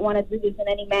why I don't want to do this in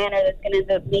any manner that's going to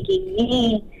end up making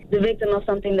me the victim of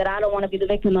something that I don't want to be the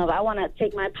victim of. I want to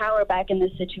take my power back in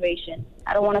this situation.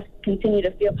 I don't want to continue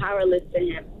to feel powerless to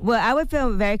him. Well, I would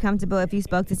feel very comfortable if you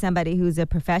spoke to somebody who's a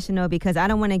professional, because I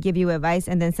don't want to give you advice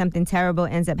and then something terrible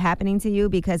ends up happening to you,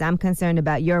 because I'm concerned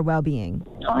about your well-being.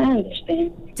 Oh, I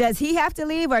understand. Does he have to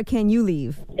leave, or can you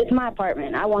leave? It's my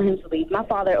apartment. I want him to leave. My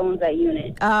father owns that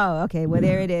unit. Oh, okay. Well,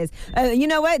 there it is. You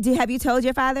know what? Have you told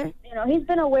your father? He's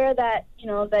been aware that,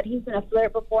 that he's been a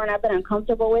flirt before, and I've been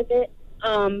uncomfortable with it.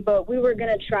 But we were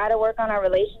going to try to work on our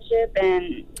relationship,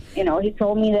 and You know, he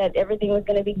told me that everything was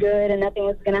going to be good and nothing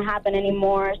was going to happen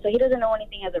anymore. So he doesn't know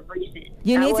anything as of recent.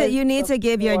 You need to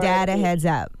give your dad a heads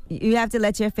up. You have to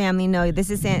let your family know this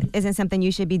isn't something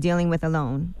you should be dealing with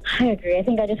alone. I agree. I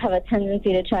think I just have a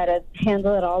tendency to try to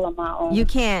handle it all on my own. You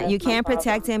can't. That's You can't my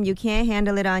protect problem. him. You can't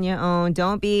handle it on your own.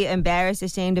 Don't be embarrassed,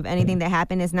 ashamed of anything that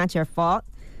happened. It's not your fault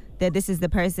that this is the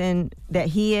person that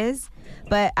he is.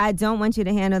 But I don't want you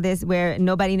to handle this where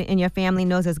nobody in your family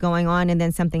knows what's going on and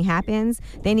then something happens.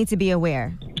 They need to be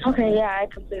aware. Okay, yeah, I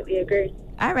completely agree.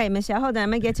 All right, Michelle, hold on. I'm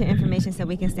going to get your information so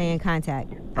we can stay in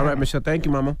contact. All right, Michelle. Thank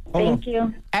you, Mama. Thank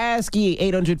you. Ask Ye,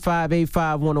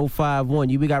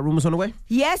 800-585-1051. We got rumors on the way?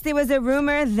 Yes, there was a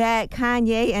rumor that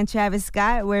Kanye and Travis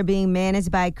Scott were being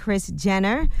managed by Kris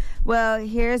Jenner. Well,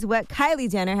 here's what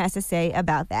Kylie Jenner has to say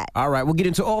about that. All right, we'll get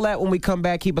into all that when we come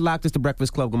back. Keep it locked. It's The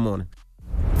Breakfast Club. Good morning.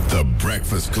 The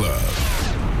Breakfast Club.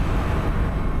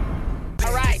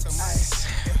 All right.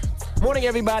 Morning,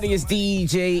 everybody. It's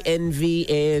DJ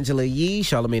NV Angela Yee,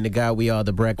 Charlamagne the Guy. We are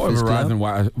The Breakfast Club.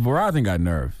 Verizon got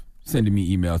nerve sending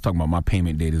me emails talking about my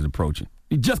payment date is approaching.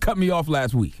 He just cut me off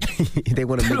last week. They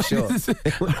want to make sure.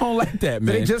 I don't like that,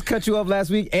 man. So they just cut you off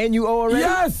last week and you owe already?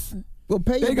 Yes. Well,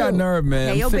 pay your They got bill. nerve,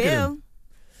 man. Pay your I'm sick of bill. them.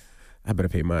 I better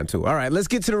pay mine, too. All right, let's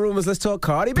get to the rumors. Let's talk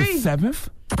Cardi B. The 7th?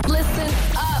 Listen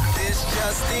up. This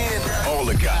just in. All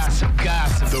the gossip.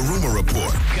 The Rumor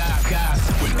Report.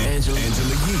 Gossip. With Angela Yee.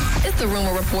 It's the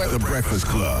Rumor Report. The Breakfast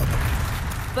Club.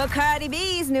 But Cardi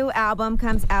B's new album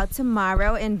comes out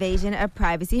tomorrow, Invasion of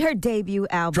Privacy, her debut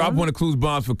album. Drop one of Clues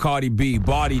bombs for Cardi B.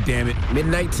 Body, damn it.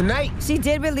 Midnight tonight. She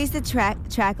did release the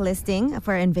track listing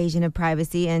for Invasion of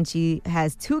Privacy, and she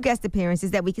has 2 guest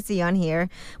appearances that we can see on here.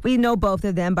 We know both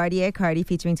of them, Bartier Cardi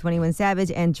featuring 21 Savage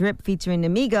and Drip featuring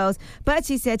Amigos. But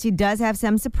she said she does have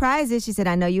some surprises. She said,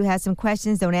 I know you have some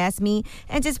questions. Don't ask me.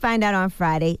 And just find out on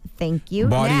Friday. Thank you.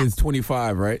 Body Now- is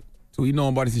 25, right? So we know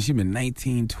Body since she been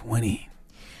 19, 20.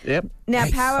 Yep. Now,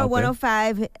 Nice. Power Okay.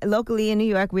 105, locally in New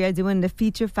York, we are doing the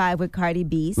Feature 5 with Cardi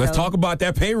B. Let's talk about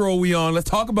that payroll we on. Let's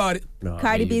talk about it.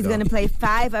 Cardi B is going to play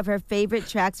 5 of her favorite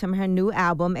tracks from her new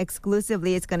album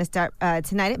exclusively. It's going to start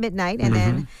tonight at midnight, and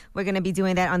then we're going to be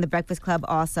doing that on The Breakfast Club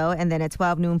also, and then at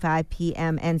 12 noon, 5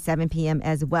 p.m., and 7 p.m.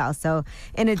 as well. So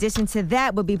in addition to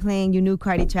that, we'll be playing you new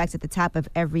Cardi tracks at the top of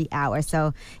every hour.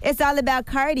 So it's all about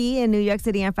Cardi in New York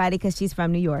City on Friday because she's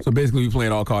from New York. So basically, we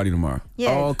playing all Cardi tomorrow.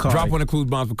 Yes. All Cardi. Drop one of Clues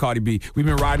bombs for Cardi B. We've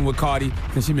been riding with Cardi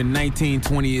since she been 19,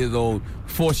 20 years old,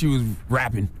 before she was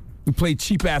rapping. We played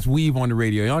Cheap Ass Weave on the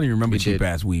radio. Y'all don't even remember Cheap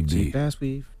Ass Weave, do you? Cheap Ass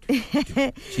Weave.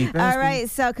 All right,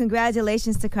 so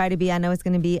congratulations to Cardi B. I know it's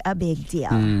going to be a big deal.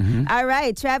 All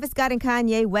right, Travis Scott and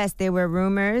Kanye West. There were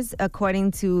rumors,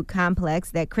 according to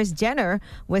Complex, that Kris Jenner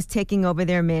was taking over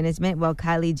their management. Well,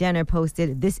 Kylie Jenner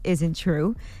posted, "This isn't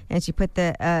true," and she put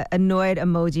the annoyed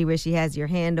emoji where she has your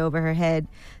hand over her head.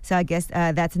 So I guess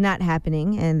that's not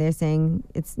happening, and they're saying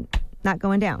it's not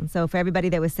going down. So for everybody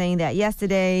that was saying that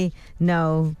yesterday,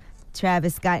 no.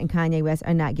 Travis Scott and Kanye West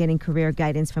are not getting career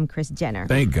guidance from Kris Jenner.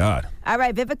 Thank God. All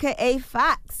right, Vivica A.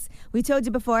 Fox. We told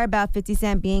you before about 50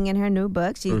 Cent being in her new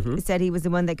book. She said he was the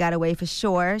one that got away for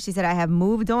sure. She said, I have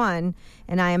moved on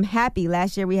and I am happy.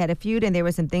 Last year we had a feud and there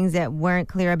were some things that weren't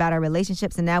clear about our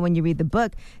relationships. And now when you read the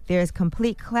book, there's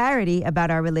complete clarity about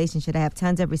our relationship. I have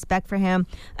tons of respect for him.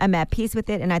 I'm at peace with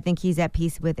it and I think he's at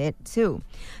peace with it too.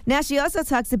 Now she also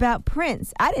talks about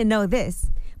Prince. I didn't know this,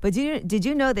 but did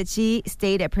you know that she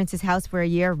stayed at Prince's house for a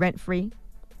year rent-free?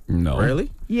 No.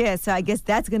 Really? Yeah, so I guess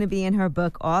that's going to be in her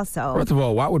book also. First of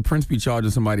all, why would Prince be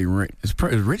charging somebody rent? As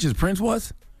rich as Prince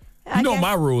was? You know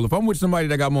my rule. If I'm with somebody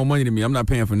that got more money than me, I'm not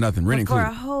paying for nothing. Rent For a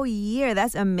included. whole year.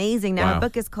 That's amazing. Now, her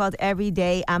book is called Every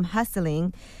Day I'm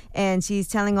Hustling, and she's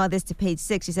telling all this to Page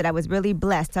 6. She said, I was really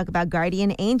blessed. Talk about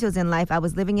guardian angels in life. I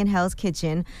was living in Hell's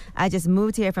Kitchen. I just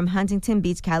moved here from Huntington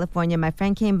Beach, California. My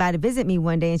friend came by to visit me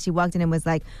one day, and she walked in and was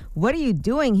like, what are you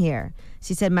doing here?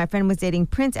 She said, my friend was dating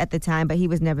Prince at the time, but he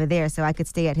was never there, so I could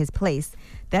stay at his place.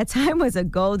 That time was a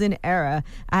golden era.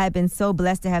 I have been so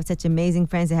blessed to have such amazing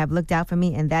friends that have looked out for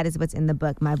me, and that is what's in the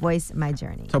book, My Voice, My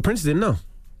Journey. So Prince didn't know?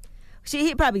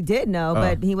 He probably did know,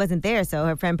 but he wasn't there, so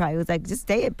her friend probably was like, just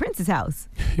stay at Prince's house.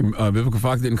 Vivica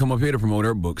Fox didn't come up here to promote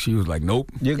her book. She was like, nope.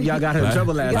 Y'all got her in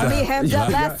trouble last time. You got me hemmed up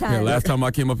last time. Yeah, last time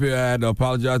I came up here, I had to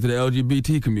apologize to the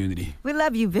LGBT community. We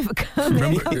love you, Vivica.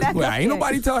 Remember? Come back Well, up ain't here.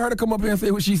 nobody tell her to come up here and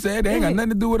say what she said. They ain't got nothing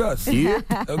to do with us.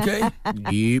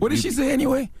 Okay? What did she say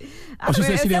anyway? Oh, she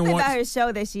said she didn't want... about her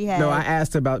show that she had. No, I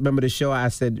asked her about, remember the show? I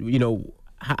said, you know,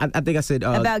 I think I said...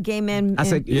 about gay men. I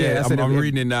said, I'm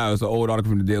reading it now. It's an old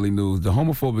article from the Daily News. The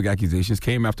homophobic accusations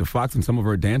came after Fox and some of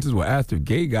her dancers were asked if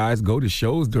gay guys go to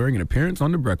shows during an appearance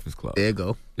on The Breakfast Club. There you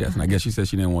go. Yes, and I guess she said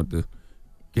she didn't want the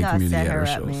Get Y'all community set at her her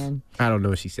up, shows. man. I don't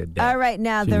know if she said that. All right,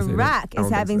 now She The didn't say that. Rock I don't is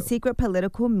think having so. secret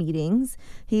political meetings.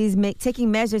 He's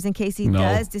taking measures in case he No.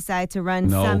 does decide to run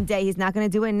No. someday. He's not going to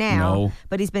do it now, No.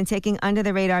 but he's been taking under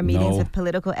the radar meetings No. with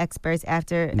political experts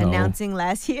after No. announcing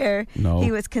last year No.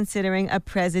 he was considering a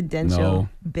presidential No.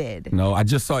 bid. No, I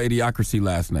just saw Idiocracy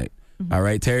last night. Mm-hmm. All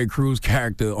right, Terry Crews'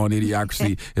 character on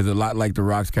Idiocracy is a lot like The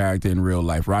Rock's character in real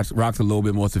life. Rock's a little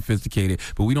bit more sophisticated,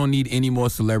 but we don't need any more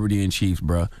celebrity in chiefs,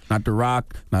 bruh. Not The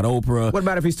Rock, not Oprah. What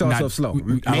about if he starts not- off slow? We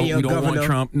Mayor, don't want governor?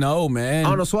 Trump. No, man.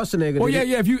 Arnold Schwarzenegger. Well, did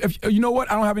yeah. it. If you know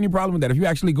what, I don't have any problem with that. If you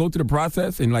actually go through the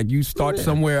process and like you start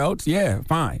somewhere else, yeah,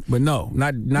 fine. But no,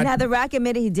 not. Now, The Rock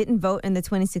admitted he didn't vote in the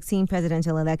 2016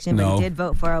 presidential election, but No. he did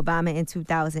vote for Obama in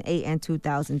 2008 and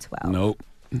 2012. Nope.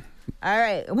 All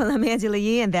right. Well, I'm Angela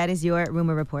Yee, and that is your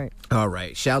Rumor Report. All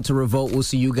right. Shout to Revolt. We'll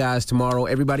see you guys tomorrow.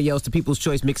 Everybody else, the People's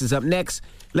Choice mix is up next.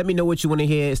 Let me know what you want to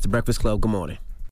hear. It's The Breakfast Club. Good morning.